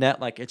onto a net.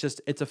 Like it's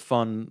a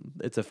fun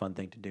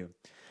thing to do.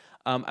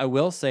 I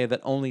will say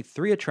that only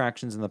 3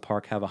 attractions in the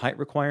park have a height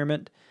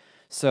requirement.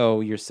 So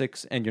your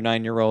 6 and your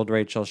 9-year-old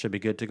Rachel should be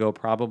good to go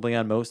probably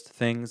on most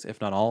things,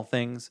 if not all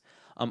things.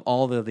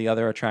 All of the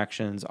other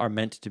attractions are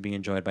meant to be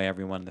enjoyed by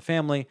everyone in the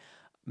family.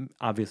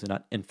 Obviously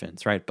not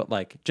infants, right? But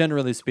like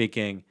generally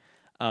speaking,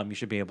 you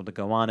should be able to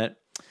go on it.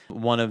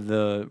 One of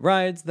the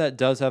rides that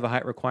does have a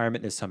height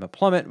requirement is Summit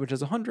Plummet, which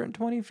is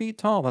 120 feet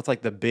tall. That's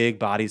like the big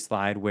body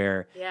slide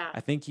where Yeah. I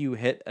think you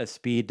hit a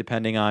speed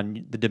depending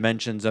on the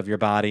dimensions of your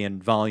body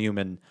and volume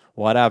and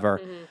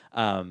whatever.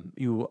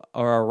 You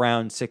are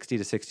around 60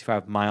 to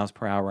 65 miles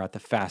per hour at the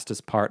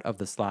fastest part of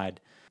the slide,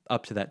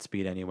 up to that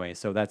speed anyway.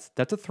 So that's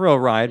a thrill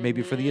ride,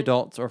 maybe for the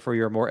adults or for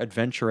your more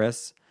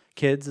adventurous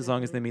kids, as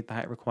long as they meet the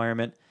height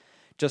requirement.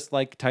 Just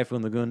like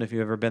Typhoon Lagoon, if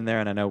you've ever been there,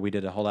 and I know we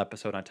did a whole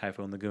episode on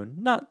Typhoon Lagoon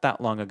not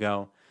that long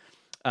ago.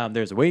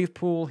 There's a wave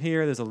pool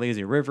here. There's a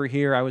lazy river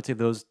here. I would say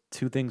those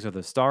two things are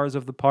the stars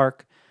of the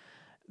park.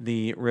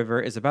 The river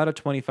is about a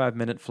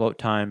 25-minute float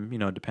time,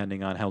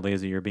 depending on how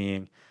lazy you're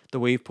being. The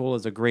wave pool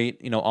is a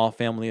great,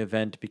 all-family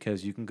event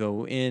because you can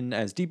go in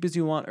as deep as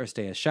you want or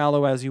stay as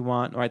shallow as you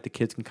want, right? The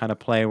kids can kind of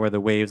play where the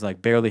waves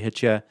like barely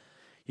hit you.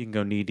 You can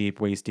go knee deep,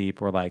 waist deep,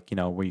 or like,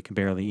 where you can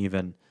barely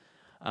even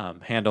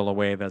handle a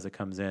wave as it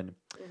comes in.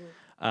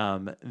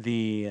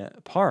 The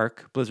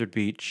park, Blizzard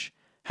Beach,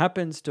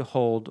 happens to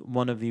hold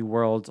one of the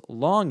world's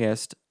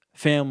longest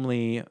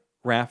family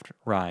raft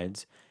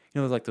rides.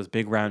 There's like those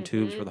big round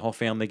tubes where the whole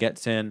family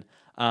gets in.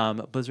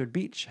 Blizzard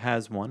Beach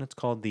has one. It's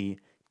called the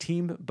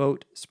Team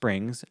Boat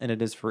Springs, and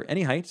it is for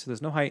any height. So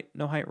there's no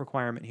height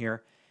requirement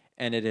here,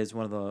 and it is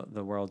one of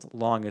the world's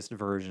longest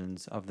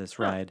versions of this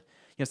ride.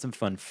 You have some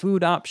fun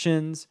food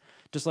options,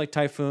 just like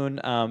Typhoon.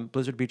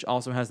 Blizzard Beach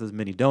also has those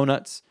mini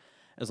donuts.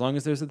 As long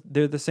as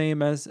they're the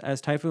same as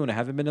Typhoon. I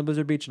haven't been to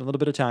Blizzard Beach in a little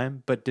bit of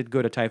time, but did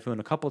go to Typhoon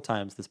a couple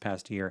times this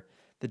past year.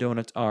 The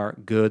donuts are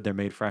good. They're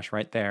made fresh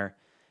right there.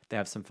 They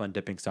have some fun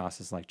dipping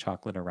sauces like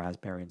chocolate or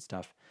raspberry and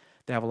stuff.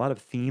 They have a lot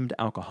of themed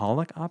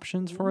alcoholic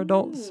options for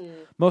adults.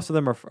 Most of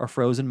them are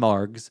frozen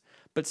margs,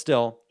 but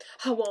still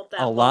I want that.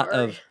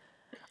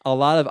 a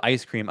lot of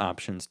ice cream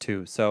options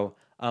too. So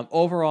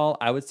overall,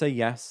 I would say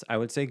yes. I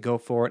would say go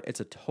for it. It's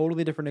a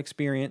totally different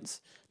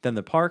experience than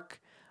the park.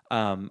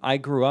 I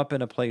grew up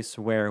in a place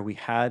where we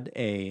had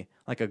a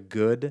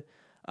good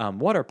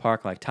water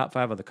park, like top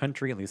 5 of the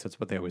country. At least that's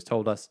what they always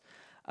told us.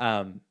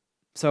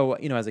 So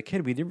as a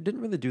kid, we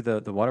didn't really do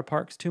the water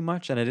parks too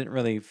much, and I didn't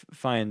really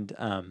find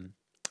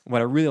what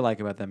I really like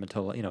about them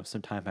until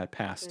some time had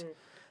passed.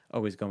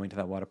 Always going to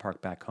that water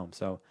park back home.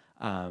 So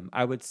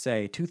I would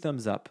say 2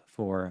 thumbs up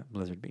for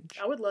Blizzard Beach.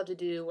 I would love to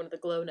do one of the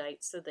glow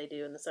nights that they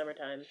do in the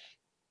summertime.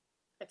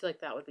 I feel like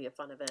that would be a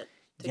fun event.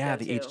 Yeah,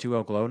 the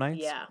H2O glow nights.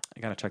 Yeah. I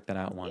gotta check that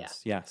out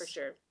once. Yes, for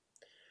sure.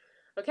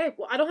 Okay,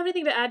 well, I don't have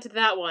anything to add to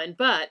that one,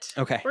 but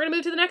Okay. we're gonna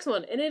move to the next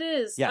one, and it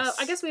is. Yes.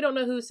 I guess we don't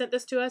know who sent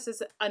this to us.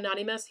 It's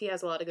anonymous. He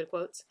has a lot of good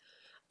quotes.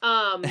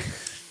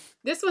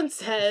 This one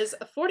says,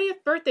 a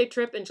 40th birthday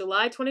trip in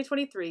July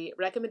 2023.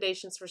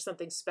 Recommendations for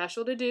something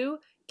special to do,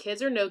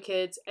 kids or no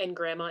kids, and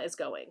grandma is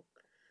going.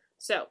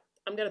 So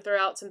I'm gonna throw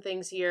out some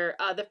things here.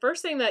 The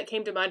first thing that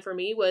came to mind for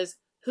me was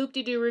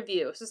Hoop-de-Doo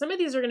Review. So some of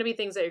these are going to be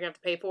things that you're going to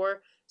have to pay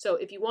for. So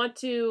if you want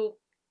to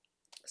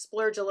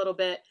splurge a little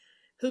bit,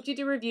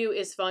 Hoop-de-Doo Review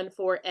is fun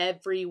for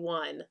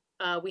everyone.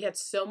 We had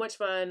so much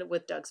fun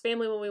with Doug's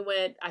family when we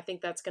went. I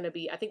think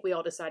we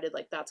all decided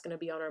that's going to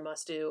be on our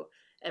must-do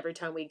every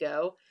time we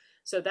go.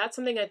 So that's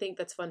something I think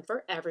that's fun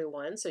for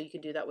everyone. So you can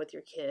do that with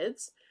your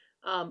kids.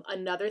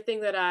 Another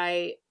thing that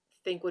I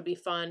think would be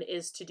fun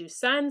is to do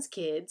Sans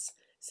Kids.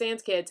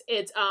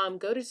 It's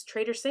go to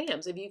Trader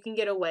Sam's. If you can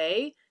get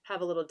away, have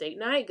a little date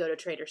night, go to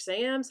Trader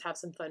Sam's, have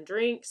some fun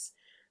drinks,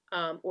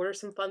 order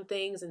some fun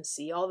things, and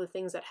see all the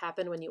things that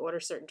happen when you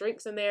order certain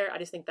drinks in there. I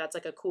just think that's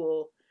like a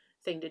cool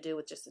thing to do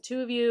with just the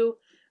 2 of you.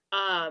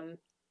 And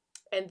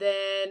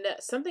then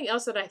something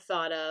else that I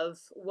thought of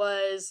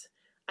was,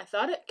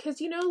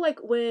 because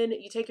when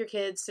you take your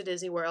kids to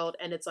Disney World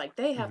and it's like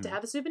they have to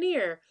have a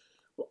souvenir.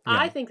 Well, Yeah.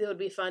 I think it would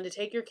be fun to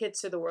take your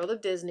kids to the world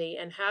of Disney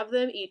and have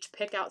them each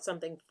pick out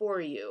something for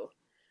you.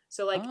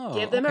 So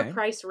give them okay. a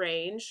price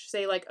range.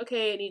 Say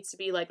okay, it needs to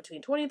be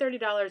between $20 and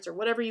 $30 or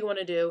whatever you want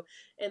to do,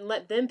 and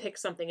let them pick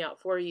something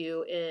out for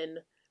you in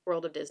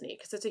World of Disney.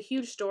 Because it's a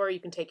huge store. You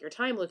can take your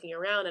time looking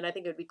around, and I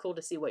think it would be cool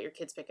to see what your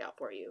kids pick out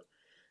for you.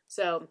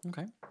 So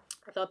Okay.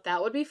 I thought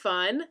that would be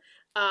fun.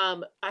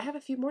 I have a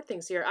few more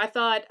things here. I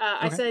thought,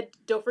 I Okay. said,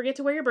 don't forget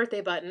to wear your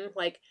birthday button.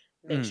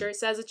 Make sure it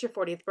says it's your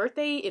 40th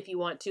birthday. If you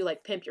want to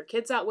pimp your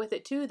kids out with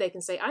it too, they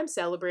can say, I'm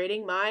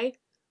celebrating my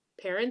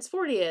parents'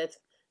 40th,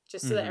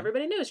 just so that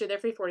everybody knows you're there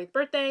for your 40th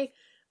birthday.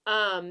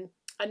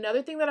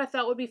 Another thing that I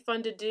thought would be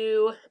fun to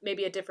do,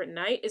 maybe a different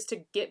night, is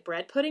to get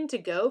bread pudding to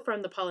go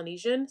from the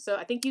Polynesian. So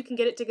I think you can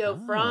get it to go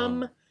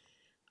from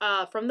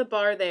the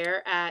bar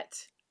there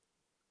at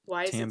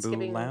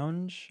Tambu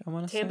Lounge, I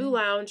want to say. Tambu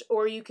Lounge,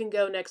 or you can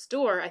go next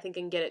door, I think,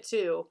 and get it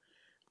too.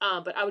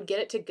 But I would get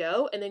it to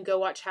go and then go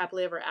watch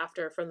Happily Ever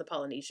After from the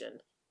Polynesian.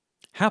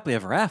 Happily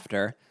Ever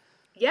After?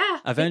 Yeah.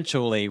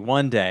 Eventually,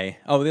 one day.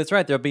 Oh, that's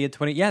right. There'll be a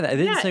 20. Yeah, they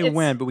didn't say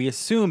when, but we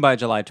assume by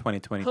July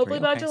 2023. Hopefully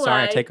by okay, July.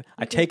 Sorry, I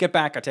take it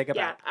back.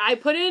 Yeah, I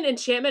put in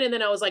Enchantment, and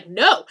then I was like,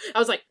 no. I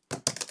was like,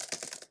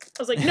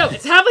 no,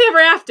 it's Happily Ever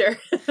After.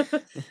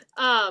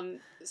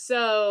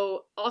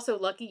 So also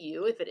lucky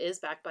you if it is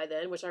back by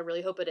then, which I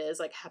really hope it is.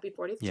 Like happy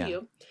 40th Yeah. to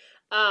you.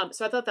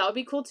 So I thought that would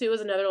be cool too,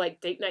 as another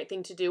like date night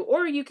thing to do.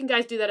 Or you can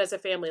guys do that as a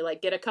family,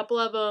 like get a couple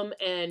of them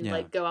and Yeah.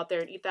 like go out there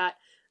and eat that.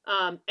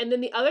 And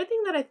then the other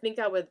thing that I think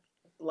I would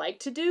like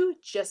to do,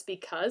 just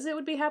because it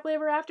would be happily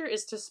ever after,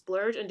 is to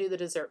splurge and do the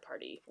dessert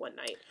party one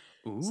night.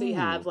 So you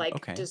have Ooh, like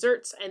okay.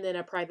 desserts and then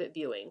a private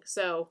viewing.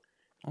 So,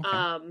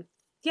 Okay.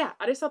 yeah,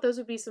 I just thought those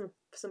would be some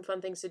fun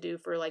things to do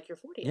for like your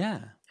 40th. Yeah.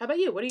 How about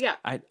you? What do you got?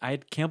 I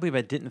can't believe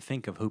I didn't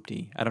think of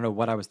Hoopty. I don't know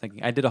what I was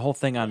thinking. I did a whole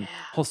thing on Yeah.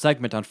 whole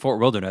segment on Fort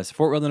Wilderness.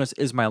 Fort Wilderness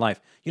is my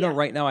life. You know, Yeah.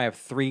 right now I have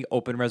 3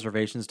 open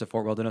reservations to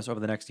Fort Wilderness over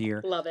the next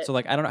year. Love it. So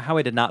like I don't know how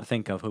I did not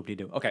think of Hoopty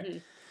Doo. Okay.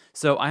 Mhm.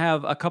 So I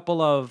have a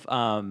couple of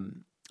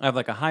I have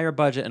like a higher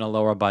budget and a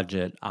lower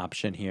budget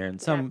option here,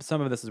 and some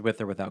of this is with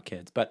or without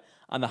kids. But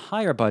on the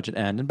higher budget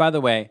end, and by the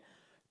way,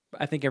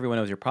 I think everyone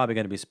knows you're probably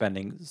going to be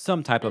spending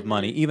some type of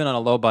money, even on a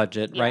low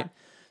budget, Yeah. right?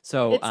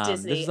 So It's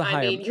Disney. this is a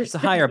higher, I mean, you're it's a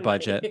higher spending money.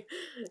 budget.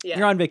 Yeah.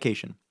 You're on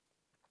vacation.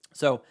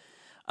 So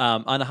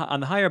on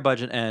the higher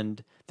budget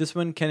end, this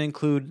one can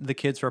include the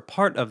kids for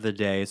part of the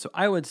day. So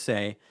I would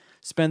say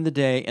spend the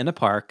day in a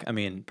park. I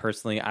mean,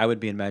 personally, I would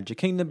be in Magic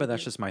Kingdom, but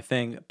that's just my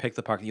thing. Pick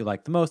the park that you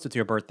like the most. It's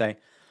your birthday.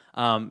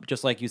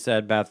 Just like you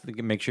said, Beth,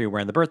 make sure you're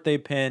wearing the birthday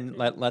pin.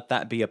 Let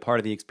that be a part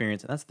of the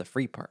experience, and that's the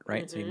free part,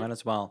 right? So you might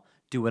as well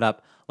do it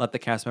up. Let the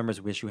cast members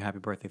wish you a happy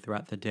birthday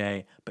throughout the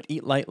day, but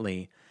eat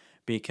lightly,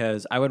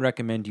 because I would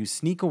recommend you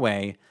sneak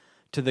away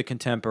to the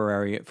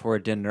Contemporary for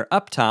a dinner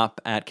up top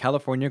at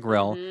California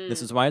Grill.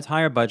 This is why it's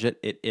higher budget.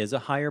 It is a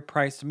higher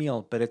priced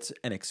meal, but it's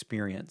an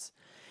experience.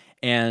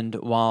 And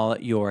while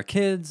your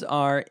kids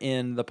are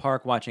in the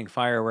park watching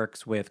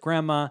fireworks with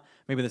grandma,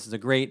 maybe this is a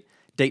great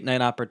date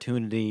night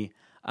opportunity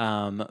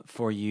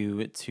for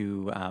you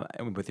to,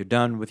 when you're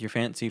done with your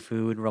fancy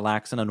food,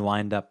 relax and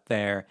unwind up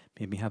there.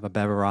 Maybe have a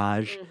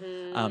beverage.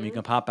 You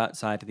can pop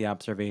outside to the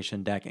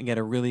observation deck and get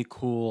a really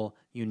cool,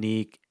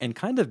 unique, and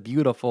kind of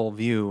beautiful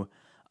view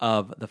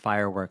of the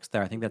fireworks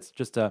there. I think that's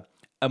just a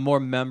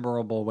more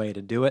memorable way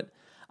to do it.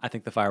 I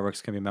think the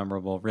fireworks can be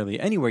memorable really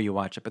anywhere you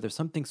watch it, but there's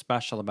something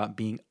special about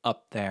being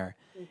up there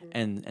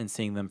and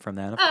seeing them from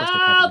that. And of course, they're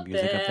piping the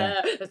music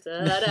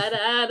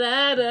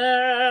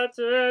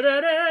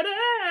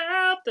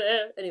up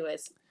there.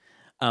 Anyways.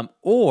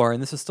 Or,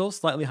 and this is still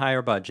slightly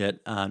higher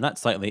budget, not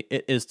slightly,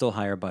 it is still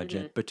higher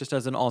budget, but just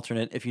as an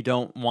alternate, if you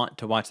don't want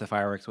to watch the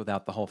fireworks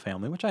without the whole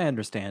family, which I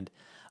understand,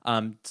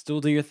 still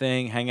do your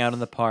thing, hang out in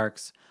the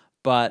parks,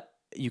 but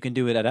you can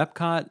do it at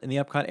Epcot, in the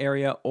Epcot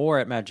area, or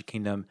at Magic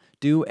Kingdom.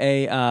 Do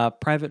a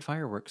private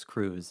fireworks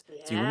cruise.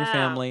 It's you and your Yeah.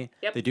 family.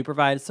 Yep. They do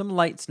provide some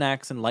light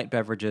snacks and light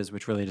beverages,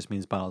 which really just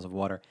means bottles of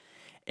water.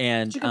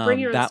 And But you can bring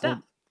your own that stuff.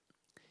 will,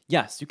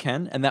 yes, you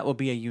can, and that will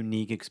be a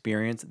unique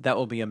experience. That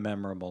will be a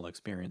memorable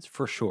experience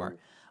for sure,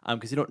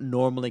 because you don't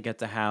normally get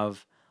to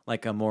have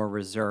like a more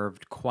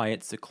reserved,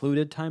 quiet,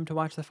 secluded time to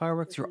watch the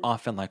fireworks. You're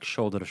often like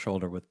shoulder to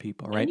shoulder with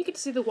people, right? And you get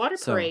to see the water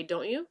So- parade,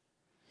 don't you?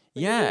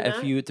 When you're Yeah, doing if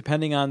that? you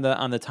depending on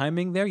the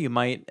timing there, you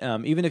might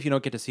even if you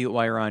don't get to see it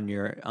while you're on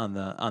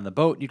the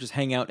boat, you just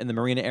hang out in the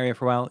marina area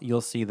for a while.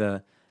 You'll see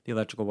the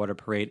electrical water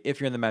parade. If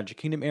you're in the Magic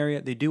Kingdom area,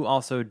 they do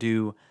also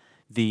do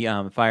the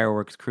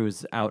fireworks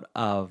cruise out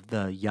of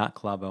the Yacht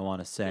Club, I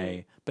want to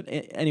say, but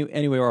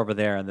anywhere over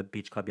there in the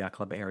Beach Club Yacht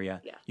Club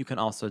area, Yeah. you can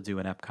also do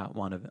an Epcot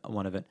one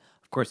of it.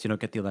 Of course, you don't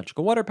get the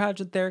electrical water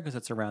pageant there because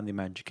it's around the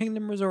Magic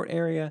Kingdom Resort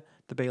area,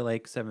 the Bay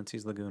Lake, Seven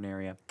Seas Lagoon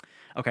area.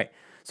 Okay,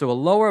 so a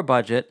lower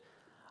budget.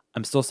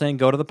 I'm still saying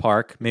go to the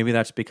park. Maybe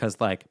that's because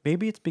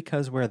maybe it's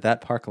because we're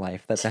that park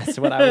life. That's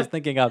what I was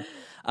thinking of.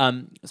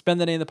 Spend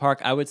the day in the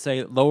park. I would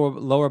say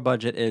lower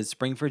budget is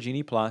Spring for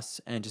Genie Plus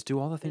and just do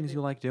all the things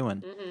you like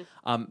doing.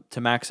 To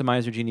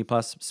maximize your Genie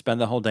Plus, spend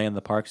the whole day in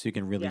the park so you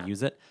can really Yeah.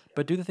 use it.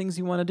 But do the things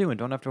you want to do and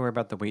don't have to worry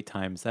about the wait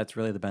times. That's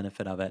really the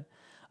benefit of it.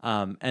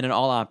 And in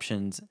all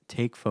options,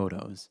 take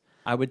photos.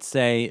 I would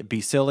say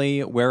be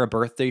silly, wear a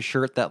birthday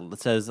shirt that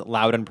says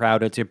loud and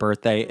proud it's your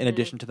birthday, in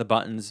addition to the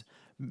buttons.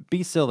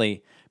 Be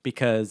silly,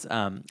 because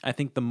I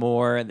think the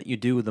more that you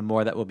do, the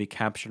more that will be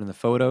captured in the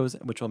photos,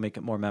 which will make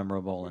it more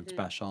memorable and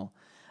special.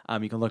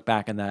 You can look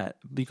back at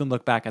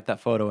that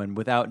photo and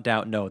without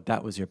doubt know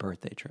that was your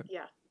birthday trip.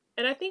 Yeah.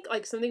 And I think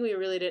like something we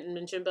really didn't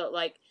mention, but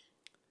like,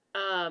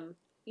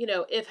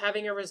 if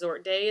having a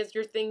resort day is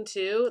your thing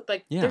too,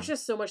 like Yeah. there's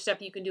just so much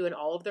stuff you can do in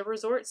all of the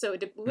resorts. So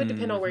it would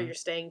depend on where Mhm. you're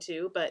staying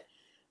too. But,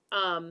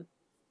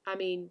 I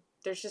mean,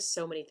 there's just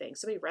so many things,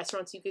 so many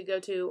restaurants you could go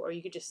to, or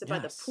you could just sit by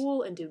the Yes.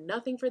 pool and do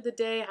nothing for the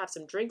day, have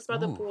some drinks by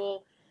the Ooh.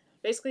 pool.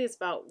 Basically, it's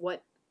about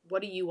what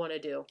do you want to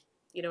do?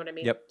 You know what I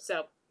mean? Yep.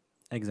 So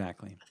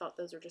Exactly. I thought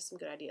those were just some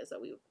good ideas that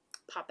we would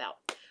pop out.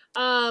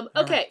 All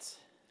Okay. right.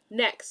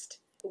 Next,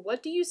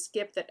 what do you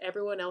skip that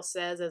everyone else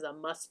says is a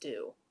must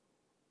do?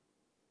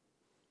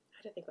 I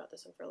had to think about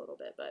this one for a little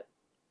bit, but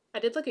I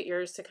did look at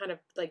yours to kind of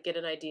like get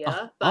an idea.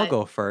 I'll but-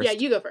 go first. Yeah,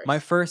 you go first.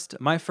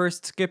 My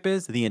first skip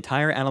is the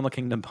entire Animal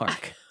Kingdom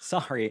park.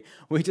 Sorry,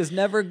 we just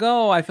never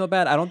go. I feel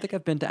bad. I don't think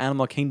I've been to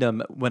Animal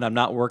Kingdom when I'm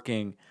not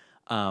working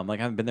Like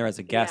I haven't been there as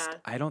a guest. Yeah.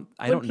 I don't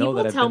When know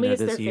that people I've tell been me there it's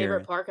their this year.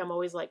 favorite park, I'm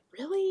always like,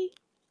 really?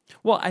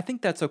 Well, I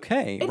think that's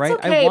okay, It's right?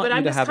 okay, I want but you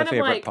I'm to just have a kind of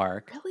favorite like,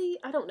 park. really?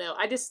 I don't know.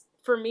 I just,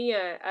 for me,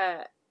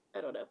 I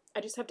don't know.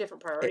 I just have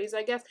different priorities,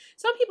 I guess.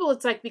 Some people,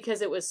 it's like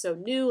because it was so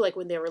new, like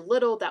when they were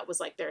little, that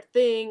was like their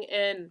thing,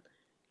 and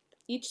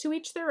each to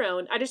each their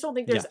own. I just don't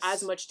think there's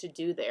as Yes. much to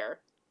do there.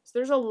 So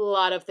there's a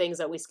lot of things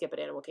that we skip at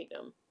Animal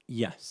Kingdom.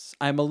 Yes,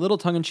 I'm a little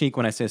tongue in cheek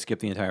when I say skip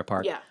the entire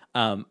park. Yeah.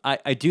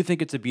 I do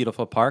think it's a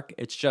beautiful park.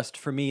 It's just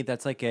for me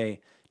that's like a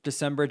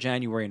December,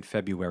 January, and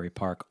February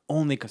park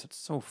only because it's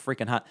so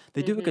freaking hot.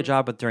 They do a good Mhm.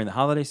 job, but during the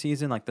holiday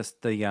season, like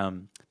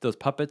those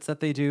puppets that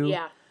they do,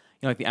 Yeah.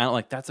 like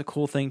like that's a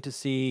cool thing to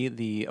see.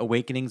 The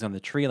awakenings on the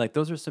tree, like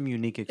those are some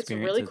unique It's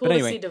experiences. really cool But to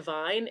see anyway,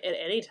 Divine at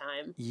any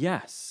time.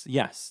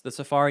 yes, the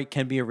safari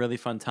can be a really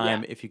fun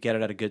time Yeah. if you get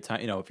it at a good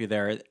time. If you're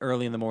there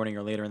early in the morning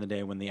or later in the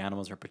day when the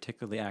animals are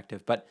particularly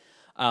active. But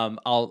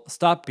I'll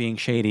stop being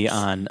shady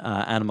on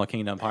Animal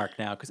Kingdom Park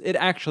now because it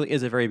actually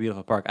is a very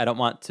beautiful park. I don't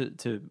want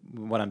to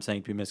what I'm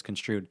saying to be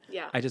misconstrued.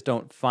 Yeah. I just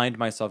don't find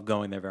myself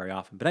going there very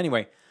often. But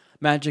anyway,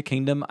 Magic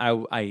Kingdom,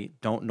 I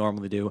don't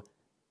normally do.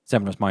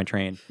 Seven Dwarfs Mine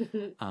Train.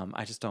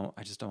 I just don't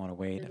want to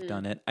wait. I've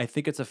done it. I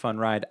think it's a fun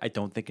ride. I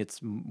don't think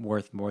it's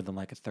worth more than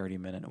like a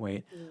 30-minute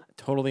wait.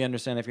 Totally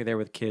understand if you're there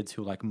with kids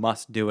who like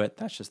must do it.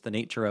 That's just the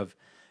nature of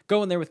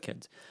going there with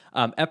kids.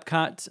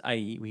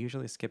 Epcot, we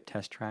usually skip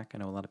Test Track. I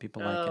know a lot of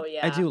people like Oh, it.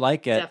 yeah. I do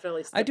like it.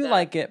 Definitely I skip do that.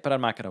 like it, but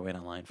I'm not going to wait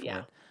online for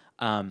Yeah.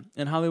 it.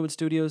 In Hollywood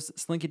Studios,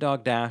 Slinky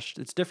Dog Dash.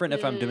 It's different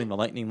if I'm doing the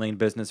Lightning Lane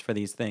business for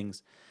these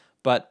things,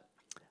 but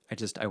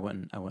I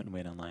wouldn't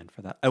wait online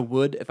for that. I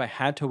would if I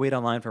had to wait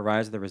online for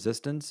Rise of the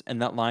Resistance and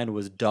that line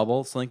was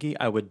double Slinky,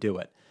 I would do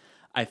it.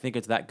 I think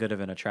it's that good of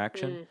an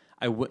attraction.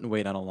 I wouldn't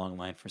wait on a long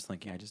line for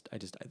Slinky.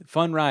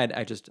 Fun ride.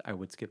 I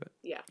would skip it.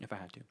 Yeah. If I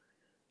had to.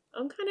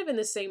 I'm kind of in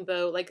the same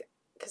boat, like,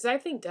 because I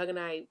think Doug and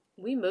I,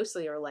 we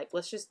mostly are like,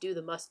 let's just do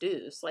the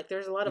must-dos. Like,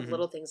 there's a lot of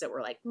little things that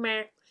we're like,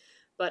 meh.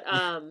 But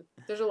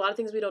there's a lot of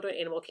things we don't do at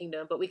Animal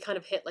Kingdom, but we kind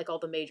of hit, like, all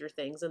the major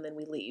things, and then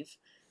we leave.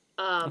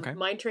 Okay.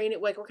 Mine Train,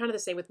 like, we're kind of the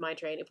same with Mine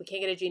Train. If we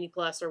can't get a Genie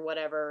Plus or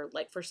whatever,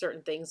 like, for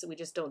certain things, we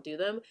just don't do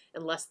them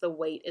unless the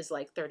wait is,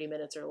 like, 30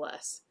 minutes or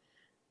less.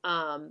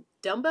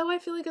 Dumbo, I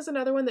feel like, is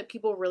another one that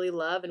people really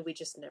love, and we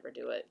just never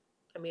do it.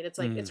 I mean, it's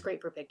like, it's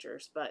great for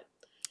pictures, but...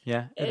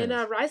 Yeah. And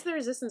Rise of the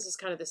Resistance is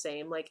kind of the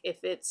same. Like,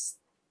 if it's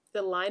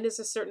the line is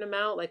a certain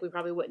amount, like we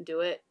probably wouldn't do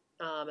it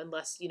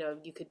unless you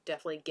could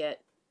definitely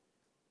get.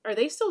 Are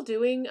they still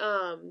doing?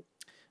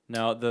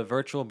 No, the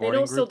virtual They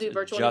boarding don't still groups do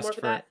virtual just anymore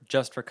for that?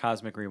 just for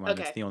Cosmic Rewind.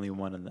 Okay. It's the only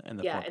one in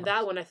the Yeah, four and parks.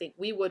 that one I think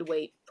we would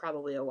wait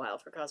probably a while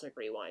for Cosmic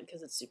Rewind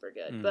because it's super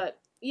good. Mm. But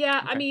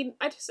yeah, I Okay. mean,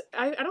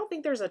 I don't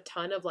think there's a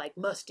ton of like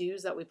must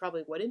dos that we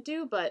probably wouldn't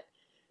do, but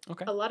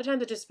Okay. a lot of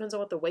times it just depends on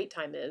what the wait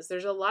time is.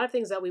 There's a lot of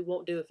things that we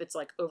won't do if it's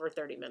like over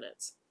 30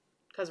 minutes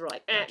because we're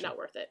like, Gotcha. not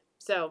worth it.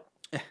 So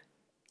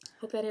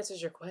hope that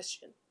answers your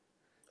question.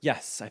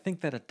 Yes, I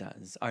think that it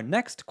does. Our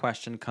next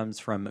question comes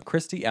from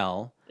Christy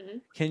L.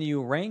 Mhm. Can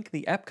you rank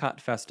the Epcot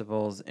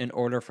festivals in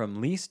order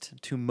from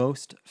least to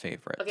most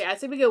favorite? Okay, I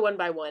say we go one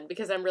by one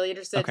because I'm really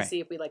interested Okay. to see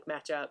if we like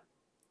match up.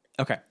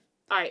 Okay.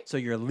 All right. So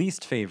your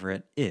least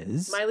favorite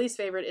is My least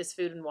favorite is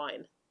Food and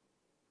Wine.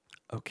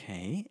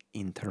 okay.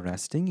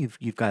 Interesting.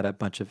 You've got a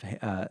bunch of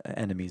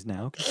enemies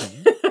now.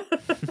 Continue.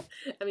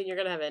 I mean, you're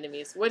gonna have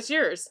enemies. What's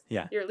yours?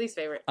 Yeah. Your least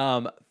favorite.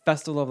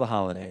 Festival of the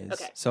Holidays.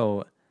 Okay.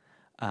 So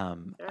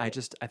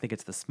right. I think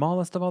it's the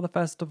smallest of all the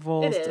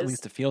festivals. It At is.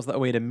 least it feels that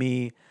way to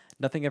me.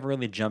 Nothing ever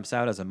really jumps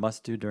out as a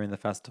must do during the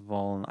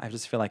festival. I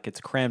just feel like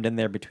it's crammed in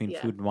there between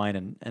Yeah. food and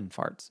wine and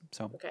farts.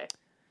 So Okay.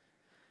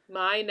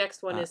 My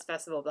next one is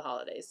Festival of the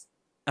Holidays.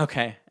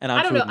 okay. And I'm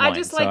I don't food know. and I wine,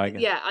 just so like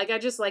guess I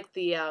just like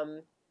the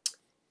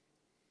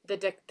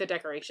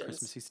decorations.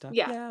 Christmassy stuff.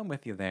 Yeah. I'm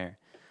with you there.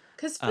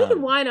 Because Food and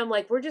Um, Wine, I'm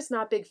like, we're just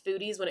not big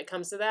foodies when it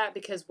comes to that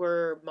because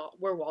we're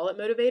wallet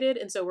motivated,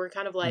 and so we're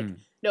kind of like,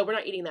 no, we're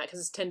not eating that because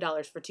it's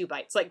 $10 for 2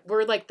 bites. Like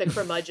we're like the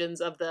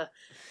curmudgeons of the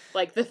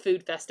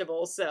food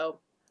festival. So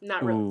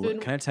not really Ooh,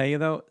 food. can I tell you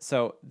though?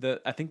 So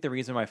I think the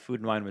reason why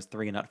food and wine was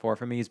 3 and not 4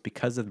 for me is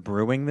because of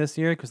brewing this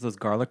year. Because those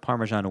garlic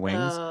parmesan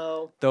wings,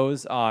 Oh,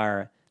 those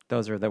are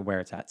the where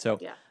it's at. So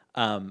yeah.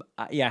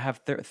 I have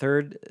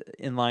third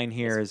in line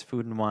here is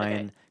food and Okay.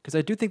 wine because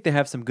I do think they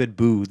have some good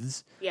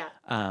booths. Yeah.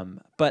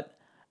 But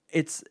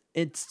it's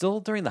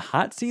still during the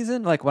hot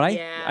season. Like when I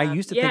Yeah.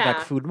 used to think like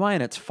Yeah. food and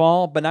wine, it's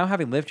fall, but now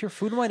having lived here,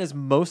 food and wine is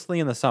mostly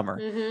in the summer.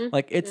 Mhm.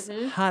 Like it's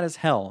hot as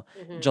hell.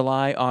 Mhm.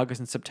 July, August,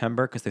 and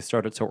September because they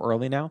started so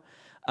early now.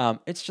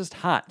 It's just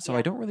hot, so I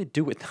Yeah. don't really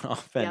do it that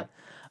often. Yep.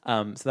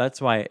 So that's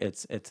why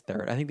it's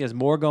third. I think there's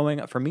more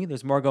going for me.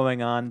 There's more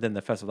going on than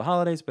the Festival of the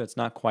Holidays, but it's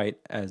not quite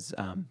as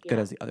good Yeah.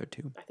 as the other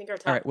two. I think our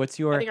top. All right, what's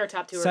I your think our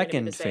top two are gonna be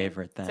second the same.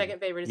 favorite then? Second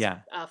favorite is Yeah.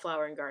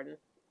 Flower and Garden.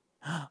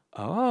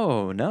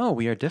 Oh no,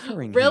 we are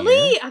differing.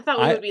 Really? Here. I thought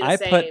we would be the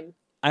same.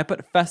 I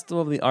put Festival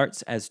of the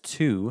Arts as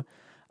 2,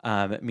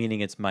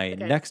 meaning it's my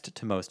Okay. next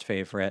to most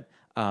favorite.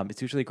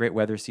 It's usually a great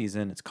weather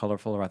season. It's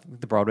colorful. I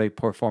think the Broadway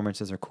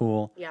performances are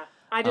cool. Yeah.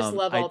 I just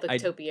love all the I-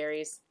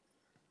 topiaries.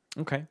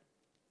 Okay.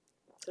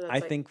 So that's I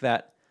think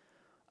that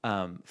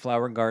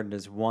Flower Garden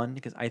is one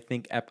because I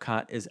think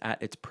Epcot is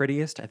at its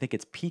prettiest. I think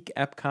it's peak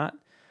Epcot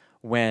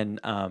when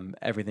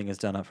everything is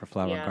done up for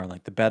Flower Yeah. Garden,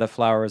 like the bed of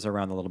flowers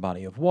around the little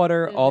body of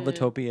water, all the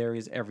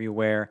topiaries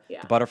everywhere,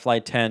 Yeah. the butterfly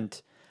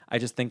tent. I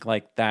just think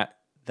like that.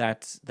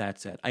 That's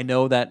it. I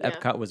know that Yeah.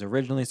 Epcot was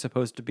originally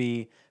supposed to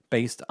be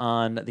based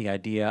on the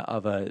idea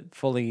of a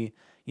fully,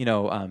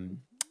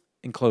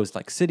 enclosed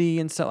like city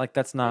and stuff. Like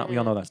that's not. We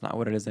all know that's not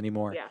what it is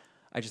anymore. Yeah.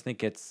 I just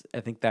think I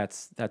think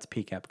that's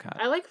peak Epcot.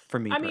 I like for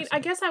me. I mean, I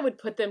personally. guess I would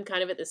put them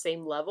kind of at the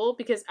same level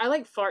because I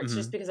like farts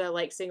just because I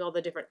like seeing all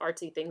the different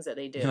artsy things that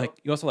they do.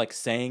 You also like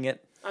saying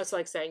it. I also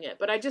like saying it,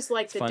 but I just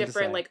like the fun to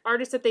different say. like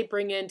artists that they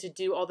bring in to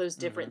do all those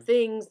different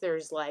things.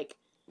 There's like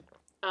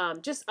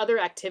just other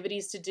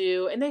activities to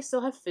do, and they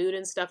still have food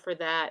and stuff for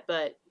that.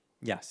 But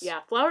Yes. yeah,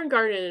 Flower and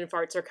Garden and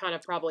farts are kind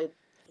of probably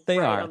They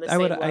right are. on the I same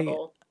would-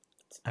 level.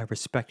 I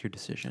respect your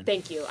decision.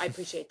 Thank you, I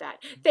appreciate that.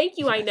 Thank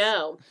you, I Yes.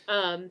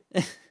 know.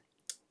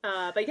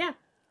 But yeah,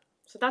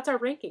 so that's our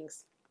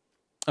rankings.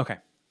 Okay.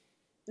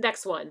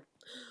 Next one.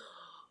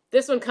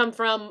 This one comes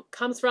from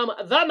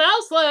the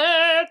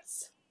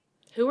Mouselets.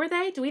 Who are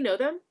they? Do we know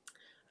them?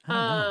 I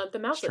don't know.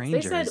 The Mouselets.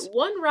 They said Strangers.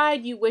 one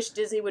ride you wish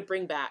Disney would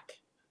bring back.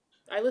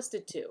 I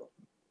listed 2.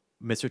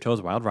 Mr.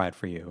 Toad's Wild Ride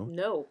for you.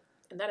 No,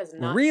 and that is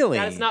not Really?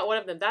 That is not one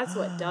of them. That's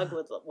what Doug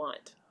would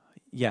want.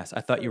 Yes,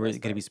 I thought you were Whisper.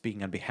 going to be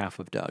speaking on behalf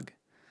of Doug.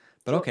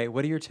 But Sure. okay,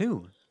 what are your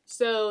 2?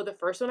 So the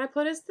first one I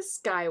put is the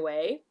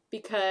Skyway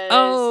because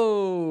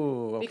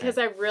Oh, okay. because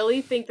I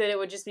really think that it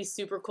would just be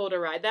super cool to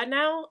ride that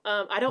now.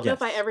 I don't know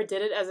if I Yes. ever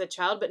did it as a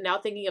child, but now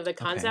thinking of the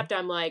concept,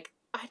 I'm like,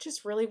 I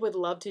just really would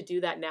love to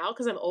do that now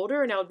because I'm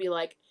older and I would be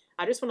like,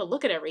 I just want to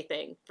look at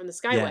everything from the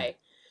Skyway. Yeah.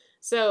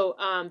 So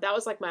that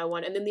was like my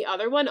one. And then the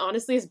other one,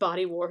 honestly, is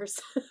Body Wars.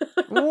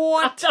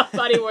 What? I thought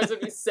Body Wars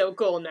would be so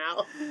cool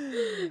now.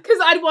 Because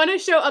I'd want to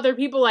show other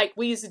people, like,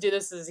 we used to do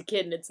this as a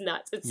kid and it's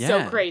nuts. It's so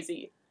Yeah.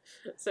 crazy.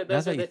 So Now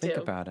those that are you the think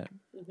 2. about it.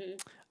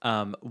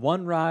 Mhm.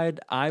 One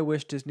ride I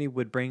wish Disney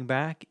would bring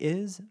back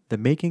is The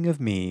Making of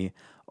Me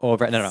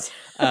over. No.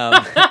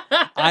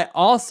 I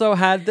also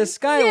had the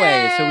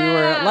Skyway, so we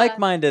were Yeah.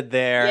 like-minded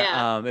there.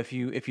 Yeah. If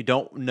you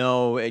don't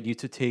know, it used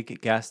to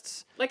take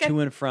guests Like to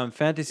and from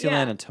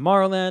Fantasyland Yeah. and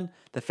Tomorrowland.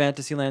 The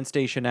Fantasyland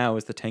station now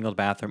is the Tangled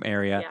Bathroom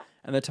area, Yeah.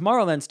 and the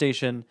Tomorrowland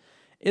station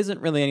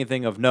isn't really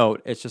anything of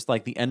note. It's just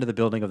like the end of the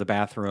building of the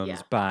bathrooms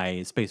Yeah.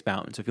 by Space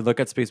Mountain. So if you look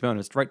at Space Mountain,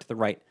 it's right to the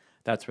right.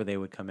 That's where they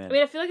would come in. I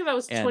mean, I feel like if I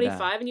was And,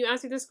 25 and you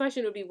asked me this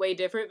question, it would be way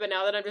different. But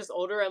now that I'm just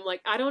older, I'm like,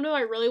 I don't know.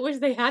 I really wish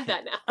they had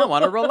that now. I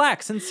want to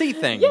relax and see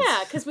things. Yeah,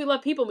 because we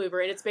love People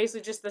Mover, and it's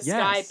basically just the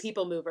Sky Yes.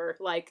 People Mover.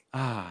 Like,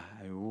 I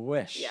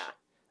wish. yeah.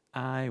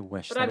 I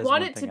wish. But That I'd is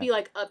want one it to thing be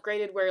like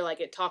upgraded where like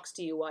it talks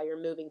to you while you're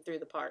moving through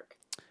the park.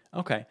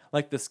 Okay,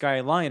 like the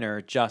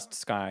Skyliner, just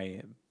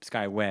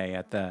Skyway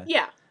at the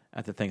Yeah,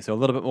 thing. So a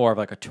little bit more of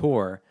like a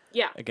tour.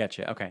 yeah. I get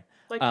you. Okay.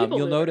 Like People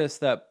You'll Mover. notice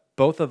that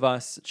both of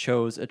us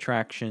chose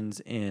attractions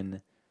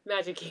in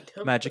Magic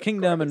Kingdom. Magic of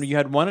Kingdom, and course. you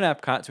had one in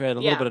Epcot, so we had a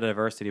little Yeah. bit of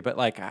diversity. But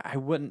like, I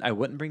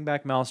wouldn't bring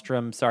back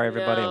Maelstrom. Sorry,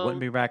 everybody. I No. wouldn't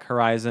bring back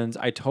Horizons.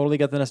 I totally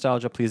get the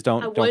nostalgia. Please I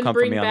don't wouldn't come for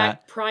bring me on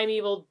back that.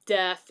 Primeval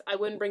Death. I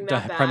wouldn't bring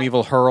that back.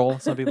 Primeval Hurl,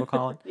 some people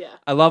call it. Yeah.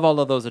 I love all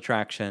of those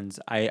attractions.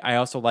 I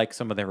also like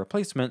some of their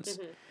replacements.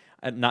 Mhm.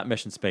 Not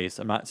Mission Space.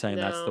 I'm not saying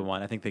that's the No.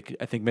 one. I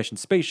think Mission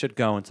Space should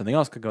go and something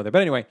else could go there.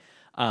 But anyway,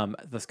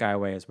 the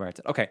Skyway is where it's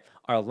at. Okay,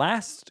 our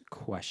last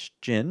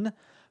question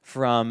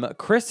from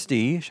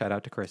Christy. Shout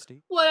out to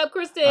Christy. What up,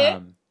 Christy?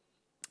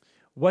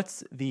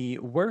 What's the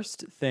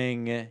worst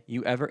thing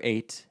you ever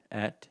ate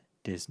at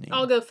Disney?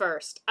 I'll go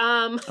first.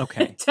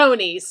 Okay.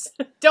 Tony's.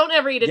 Don't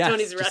ever eat at Yes,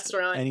 Tony's just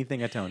restaurant.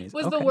 Anything at Tony's.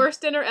 Was Okay. the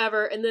worst dinner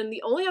ever. And then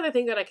the only other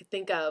thing that I could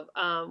think of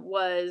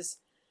was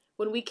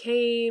when we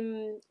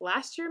came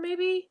last year,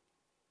 maybe?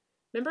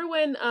 Remember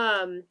when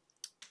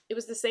it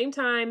was the same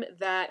time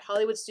that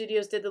Hollywood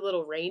Studios did the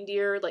little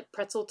reindeer, like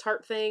pretzel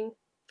tart thing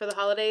for the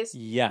holidays?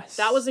 Yes.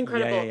 That was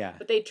incredible. Yeah.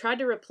 But they tried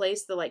to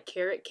replace the like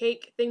carrot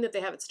cake thing that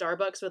they have at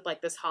Starbucks with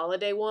like this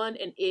holiday one,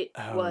 and it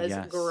Oh, was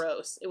yes.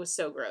 gross. It was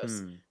so gross.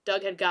 Hmm.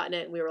 Doug had gotten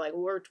it, and we were like,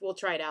 we'll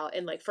try it out.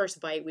 And like first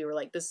bite, we were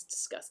like, this is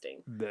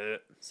disgusting. Blech.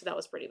 So that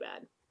was pretty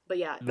bad. But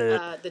yeah,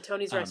 Blech. the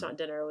Tony's restaurant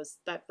dinner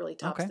that really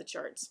tops okay. the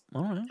charts.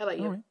 All right. How about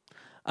you? all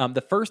right.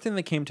 The first thing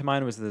that came to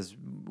mind was this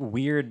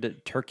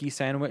weird turkey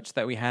sandwich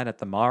that we had at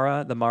the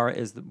Mara. The Mara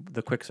is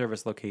the quick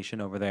service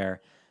location over there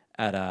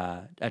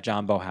at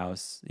Jumbo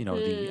House,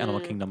 the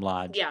Animal Kingdom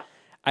Lodge. Yeah.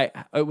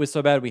 It was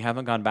so bad we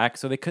haven't gone back.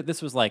 So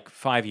this was like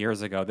 5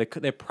 years ago. They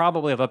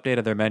probably have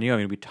updated their menu. I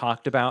mean, we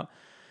talked about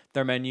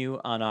their menu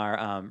on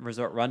our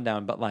resort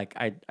rundown, but like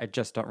I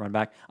just don't run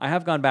back. I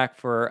have gone back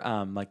for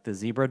like the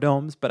zebra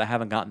domes, but I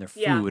haven't gotten their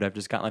food. Yeah. I've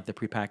just gotten like the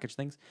prepackaged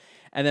things.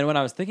 And then when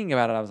I was thinking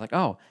about it, I was like,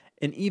 oh,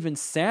 an even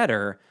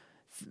sadder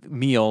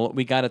meal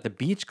we got at the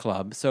beach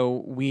club.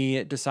 So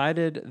we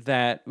decided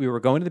that we were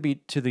going to the beach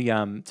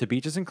to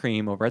Beaches and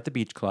Cream over at the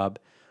beach club,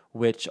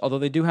 which although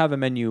they do have a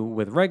menu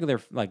with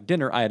regular like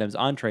dinner items,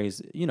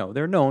 entrees,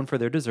 they're known for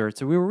their dessert.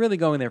 So we were really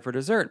going there for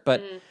dessert,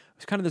 but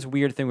was kind of this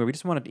weird thing where we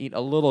just wanted to eat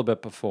a little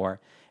bit before.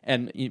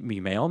 And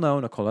you may all know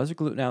Nicole has a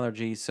gluten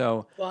allergy,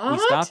 so we What?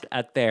 stopped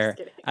at their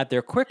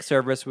kidding. quick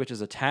service, which is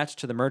attached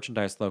to the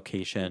merchandise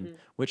location,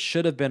 which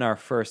should have been our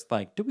first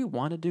like, do we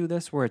want to do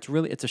this? Where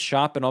it's a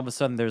shop, and all of a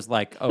sudden there's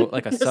like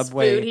a There's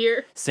Subway food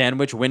here.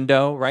 sandwich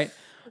window, right?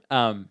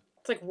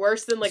 It's like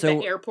worse than like So-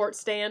 the airport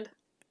stand.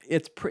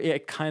 It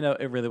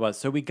really was.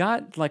 So we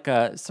got like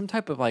some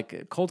type of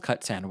like cold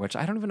cut sandwich.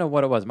 I don't even know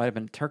what it was. It might have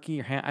been turkey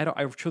or ham.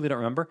 I truly don't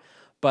remember.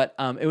 But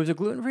it was a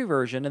gluten free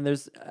version, and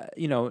there's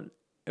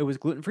it was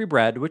gluten free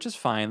bread, which is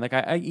fine. Like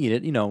I eat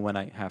it, when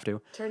I have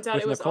to. Turns out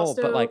with it was Nicole,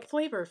 also but like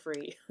flavor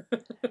free.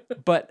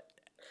 but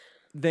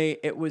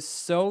it was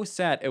so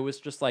sad. It was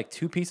just like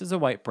 2 pieces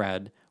of white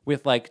bread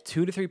with like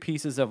 2 to 3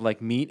 pieces of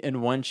like meat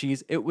and 1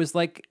 cheese. It was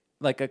like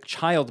a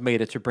child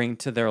made it to bring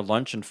to their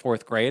lunch in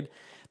 4th grade.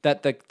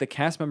 That the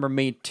cast member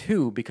made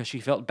 2 because she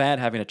felt bad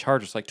having to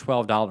charge us like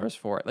 $12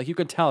 for it. Like you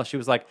could tell she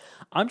was like,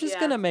 I'm just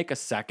Yeah. gonna make a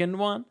second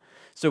one.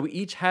 So we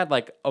each had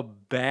like a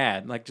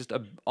bad, like just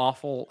a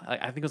awful, I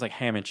think it was like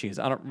ham and cheese.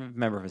 I don't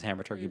remember if it was ham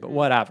or turkey, but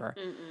whatever.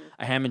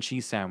 A ham and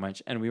cheese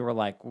sandwich. And we were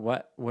like,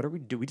 what are we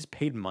do? We just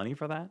paid money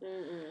for that?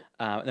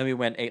 And then we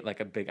went ate like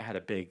I had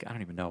a big, I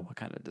don't even know what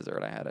kind of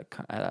dessert I had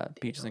at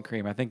Peaches and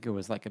Cream. I think it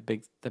was like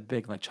the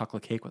big like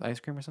chocolate cake with ice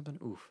cream or something.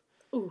 Oof.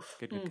 Oof.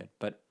 Good.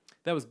 But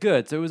that was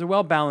good. So it was a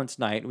well balanced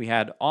night. We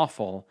had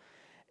awful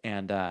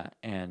and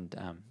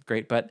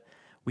great, but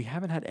we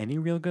haven't had any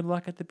real good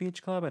luck at the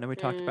beach club. I know we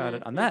talked about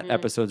it on that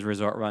episode's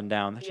resort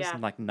rundown. That's just Yeah.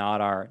 like not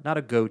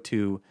a go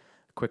to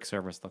quick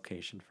service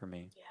location for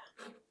me.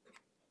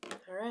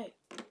 All right.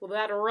 Well,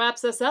 that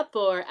wraps us up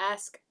for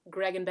Ask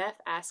Greg and Beth.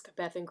 Ask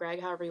Beth and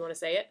Greg, however you want to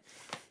say it.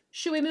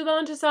 Should we move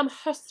on to some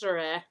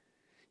history?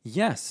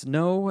 Yes,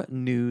 no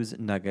news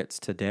nuggets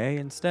today.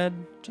 Instead,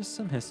 just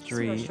some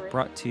history history.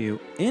 brought to you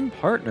in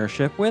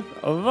partnership with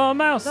the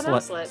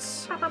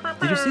Mouselets.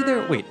 Did you see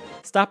their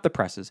stop the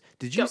presses.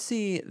 Did you Go.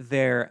 see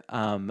their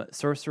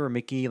Sorcerer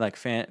Mickey, like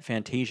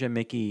Fantasia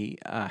Mickey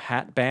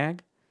hat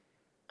bag?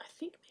 I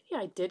think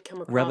maybe I did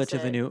come across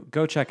Relatively it. new.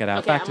 Go check it out.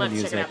 Okay, Back I'm to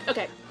the gonna check music.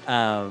 it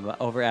out. Okay,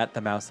 Over at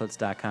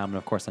themouselets.com and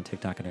of course on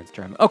TikTok and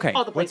Instagram. Okay,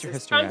 all the what's places. your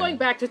history? I'm going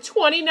back to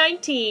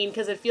 2019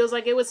 because it feels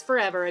like it was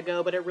forever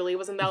ago, but it really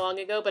wasn't that long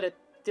ago, but it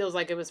feels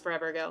like it was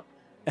forever ago.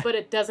 But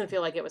it doesn't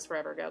feel like it was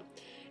forever ago.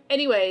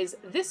 Anyways,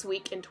 this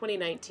week in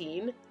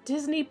 2019,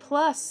 Disney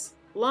Plus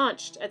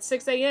launched at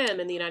 6 a.m.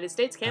 in the United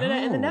States, Canada,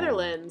 and the Oh.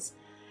 Netherlands.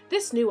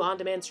 This new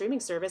on-demand streaming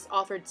service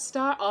offers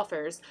Star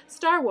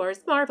Wars,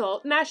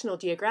 Marvel, National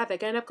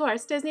Geographic, and of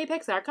course Disney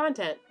Pixar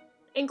content,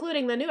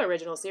 including the new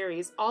original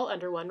series, all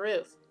under one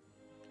roof.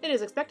 It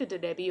is expected to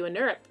debut in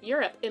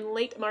Europe in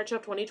late March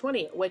of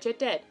 2020, which it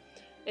did.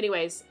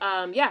 Anyways,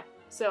 yeah.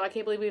 So I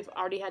can't believe we've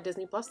already had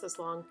Disney Plus this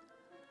long.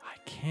 I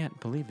can't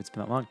believe it's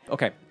been that long.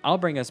 Okay, I'll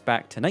bring us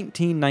back to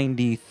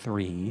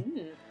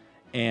 1993.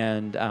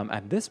 And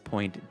at this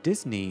point,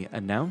 Disney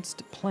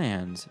announced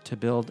plans to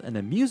build an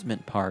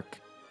amusement park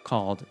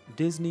called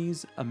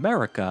Disney's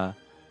America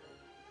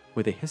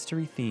with a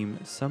history theme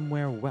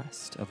somewhere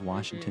west of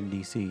Washington,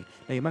 D.C.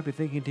 Now, you might be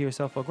thinking to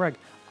yourself, well, Greg,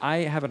 I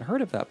haven't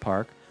heard of that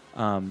park.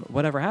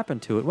 Whatever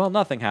happened to it? Well,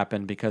 nothing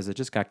happened because it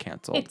just got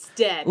canceled. It's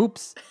dead.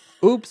 Oops,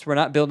 we're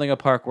not building a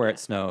park where it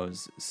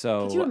snows.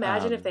 So Could you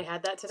imagine if they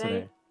had that today?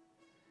 they-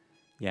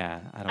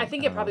 yeah, I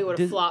think it probably would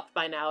have flopped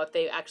by now if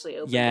they actually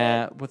opened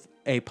Yeah, it. with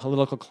a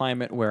political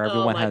climate where Oh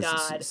everyone my has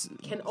God.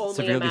 Can only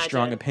severely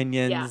strong imagine.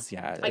 opinions.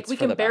 Yeah, Like it's we for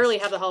can the barely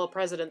best. have the Hall of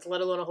Presidents,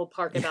 let alone a whole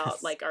park about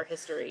Yes. like our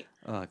history.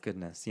 Oh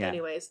goodness, yeah.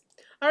 Anyways,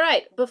 all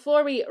right.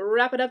 Before we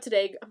wrap it up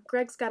today,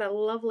 Greg's got a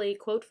lovely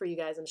quote for you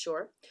guys, I'm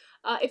sure.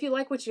 If you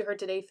like what you heard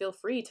today, feel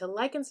free to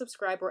like and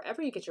subscribe wherever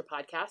you get your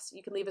podcasts.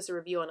 You can leave us a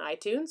review on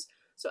iTunes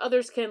so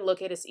others can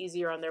locate us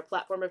easier on their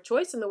platform of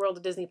choice in the World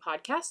of Disney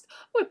podcast.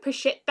 We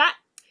appreciate that.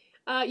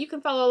 You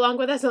can follow along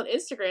with us on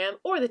Instagram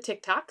or the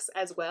TikToks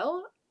as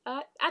well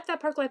at That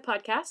Park Life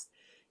Podcast.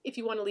 If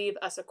you want to leave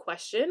us a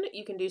question,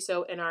 you can do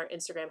so in our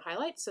Instagram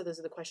highlights. So those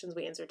are the questions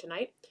we answered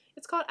tonight.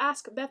 It's called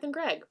Ask Beth and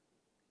Greg.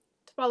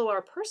 To follow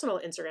our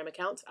personal Instagram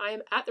accounts, I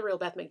am at The Real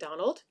Beth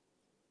McDonald.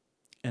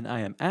 And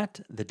I am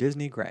at the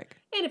Disney Greg.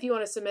 And if you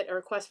want to submit a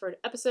request for an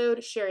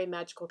episode, share a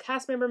magical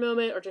cast member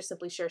moment, or just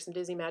simply share some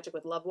Disney magic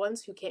with loved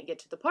ones who can't get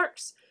to the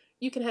parks,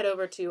 you can head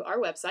over to our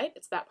website.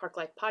 It's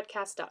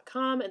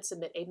thatparklifepodcast.com and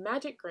submit a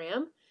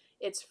Magicgram.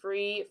 It's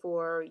free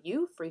for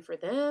you, free for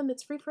them.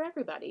 It's free for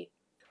everybody.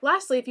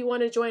 Lastly, if you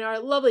want to join our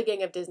lovely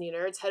gang of Disney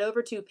nerds, head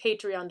over to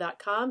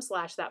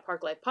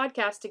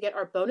patreon.com/thatparklifepodcast to get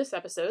our bonus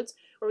episodes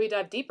where we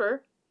dive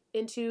deeper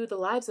into the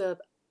lives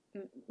of,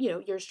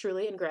 yours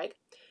truly and Greg.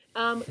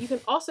 You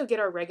can also get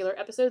our regular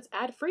episodes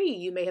ad-free.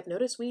 You may have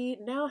noticed we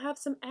now have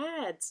some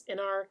ads in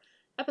our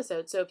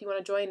episodes. So if you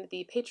want to join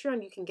the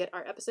Patreon, you can get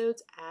our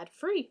episodes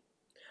ad-free.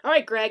 All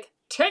right, Greg,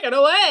 take it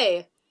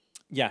away.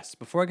 Yes,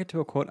 before I get to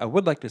a quote, I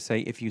would like to say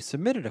if you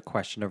submitted a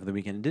question over the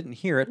weekend and didn't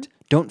hear it,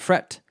 don't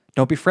fret.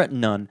 Don't be fretting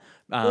none.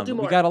 We'll do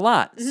more. We got a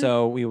lot,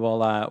 so we will.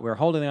 We're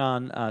holding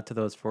on to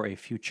those for a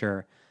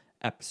future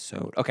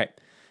episode. Okay,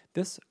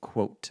 this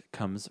quote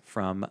comes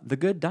from The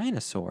Good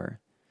Dinosaur.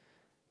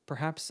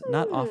 perhaps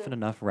not often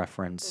enough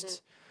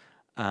referenced.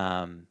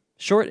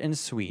 Short and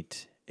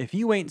sweet. If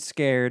you ain't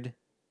scared,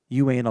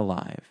 you ain't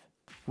alive.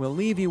 We'll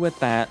leave you with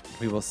that.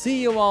 We will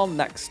see you all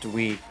next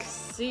week.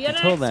 See you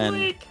Until next then.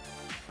 week.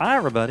 Bye,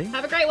 everybody.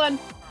 Have a great one.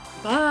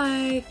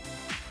 Bye.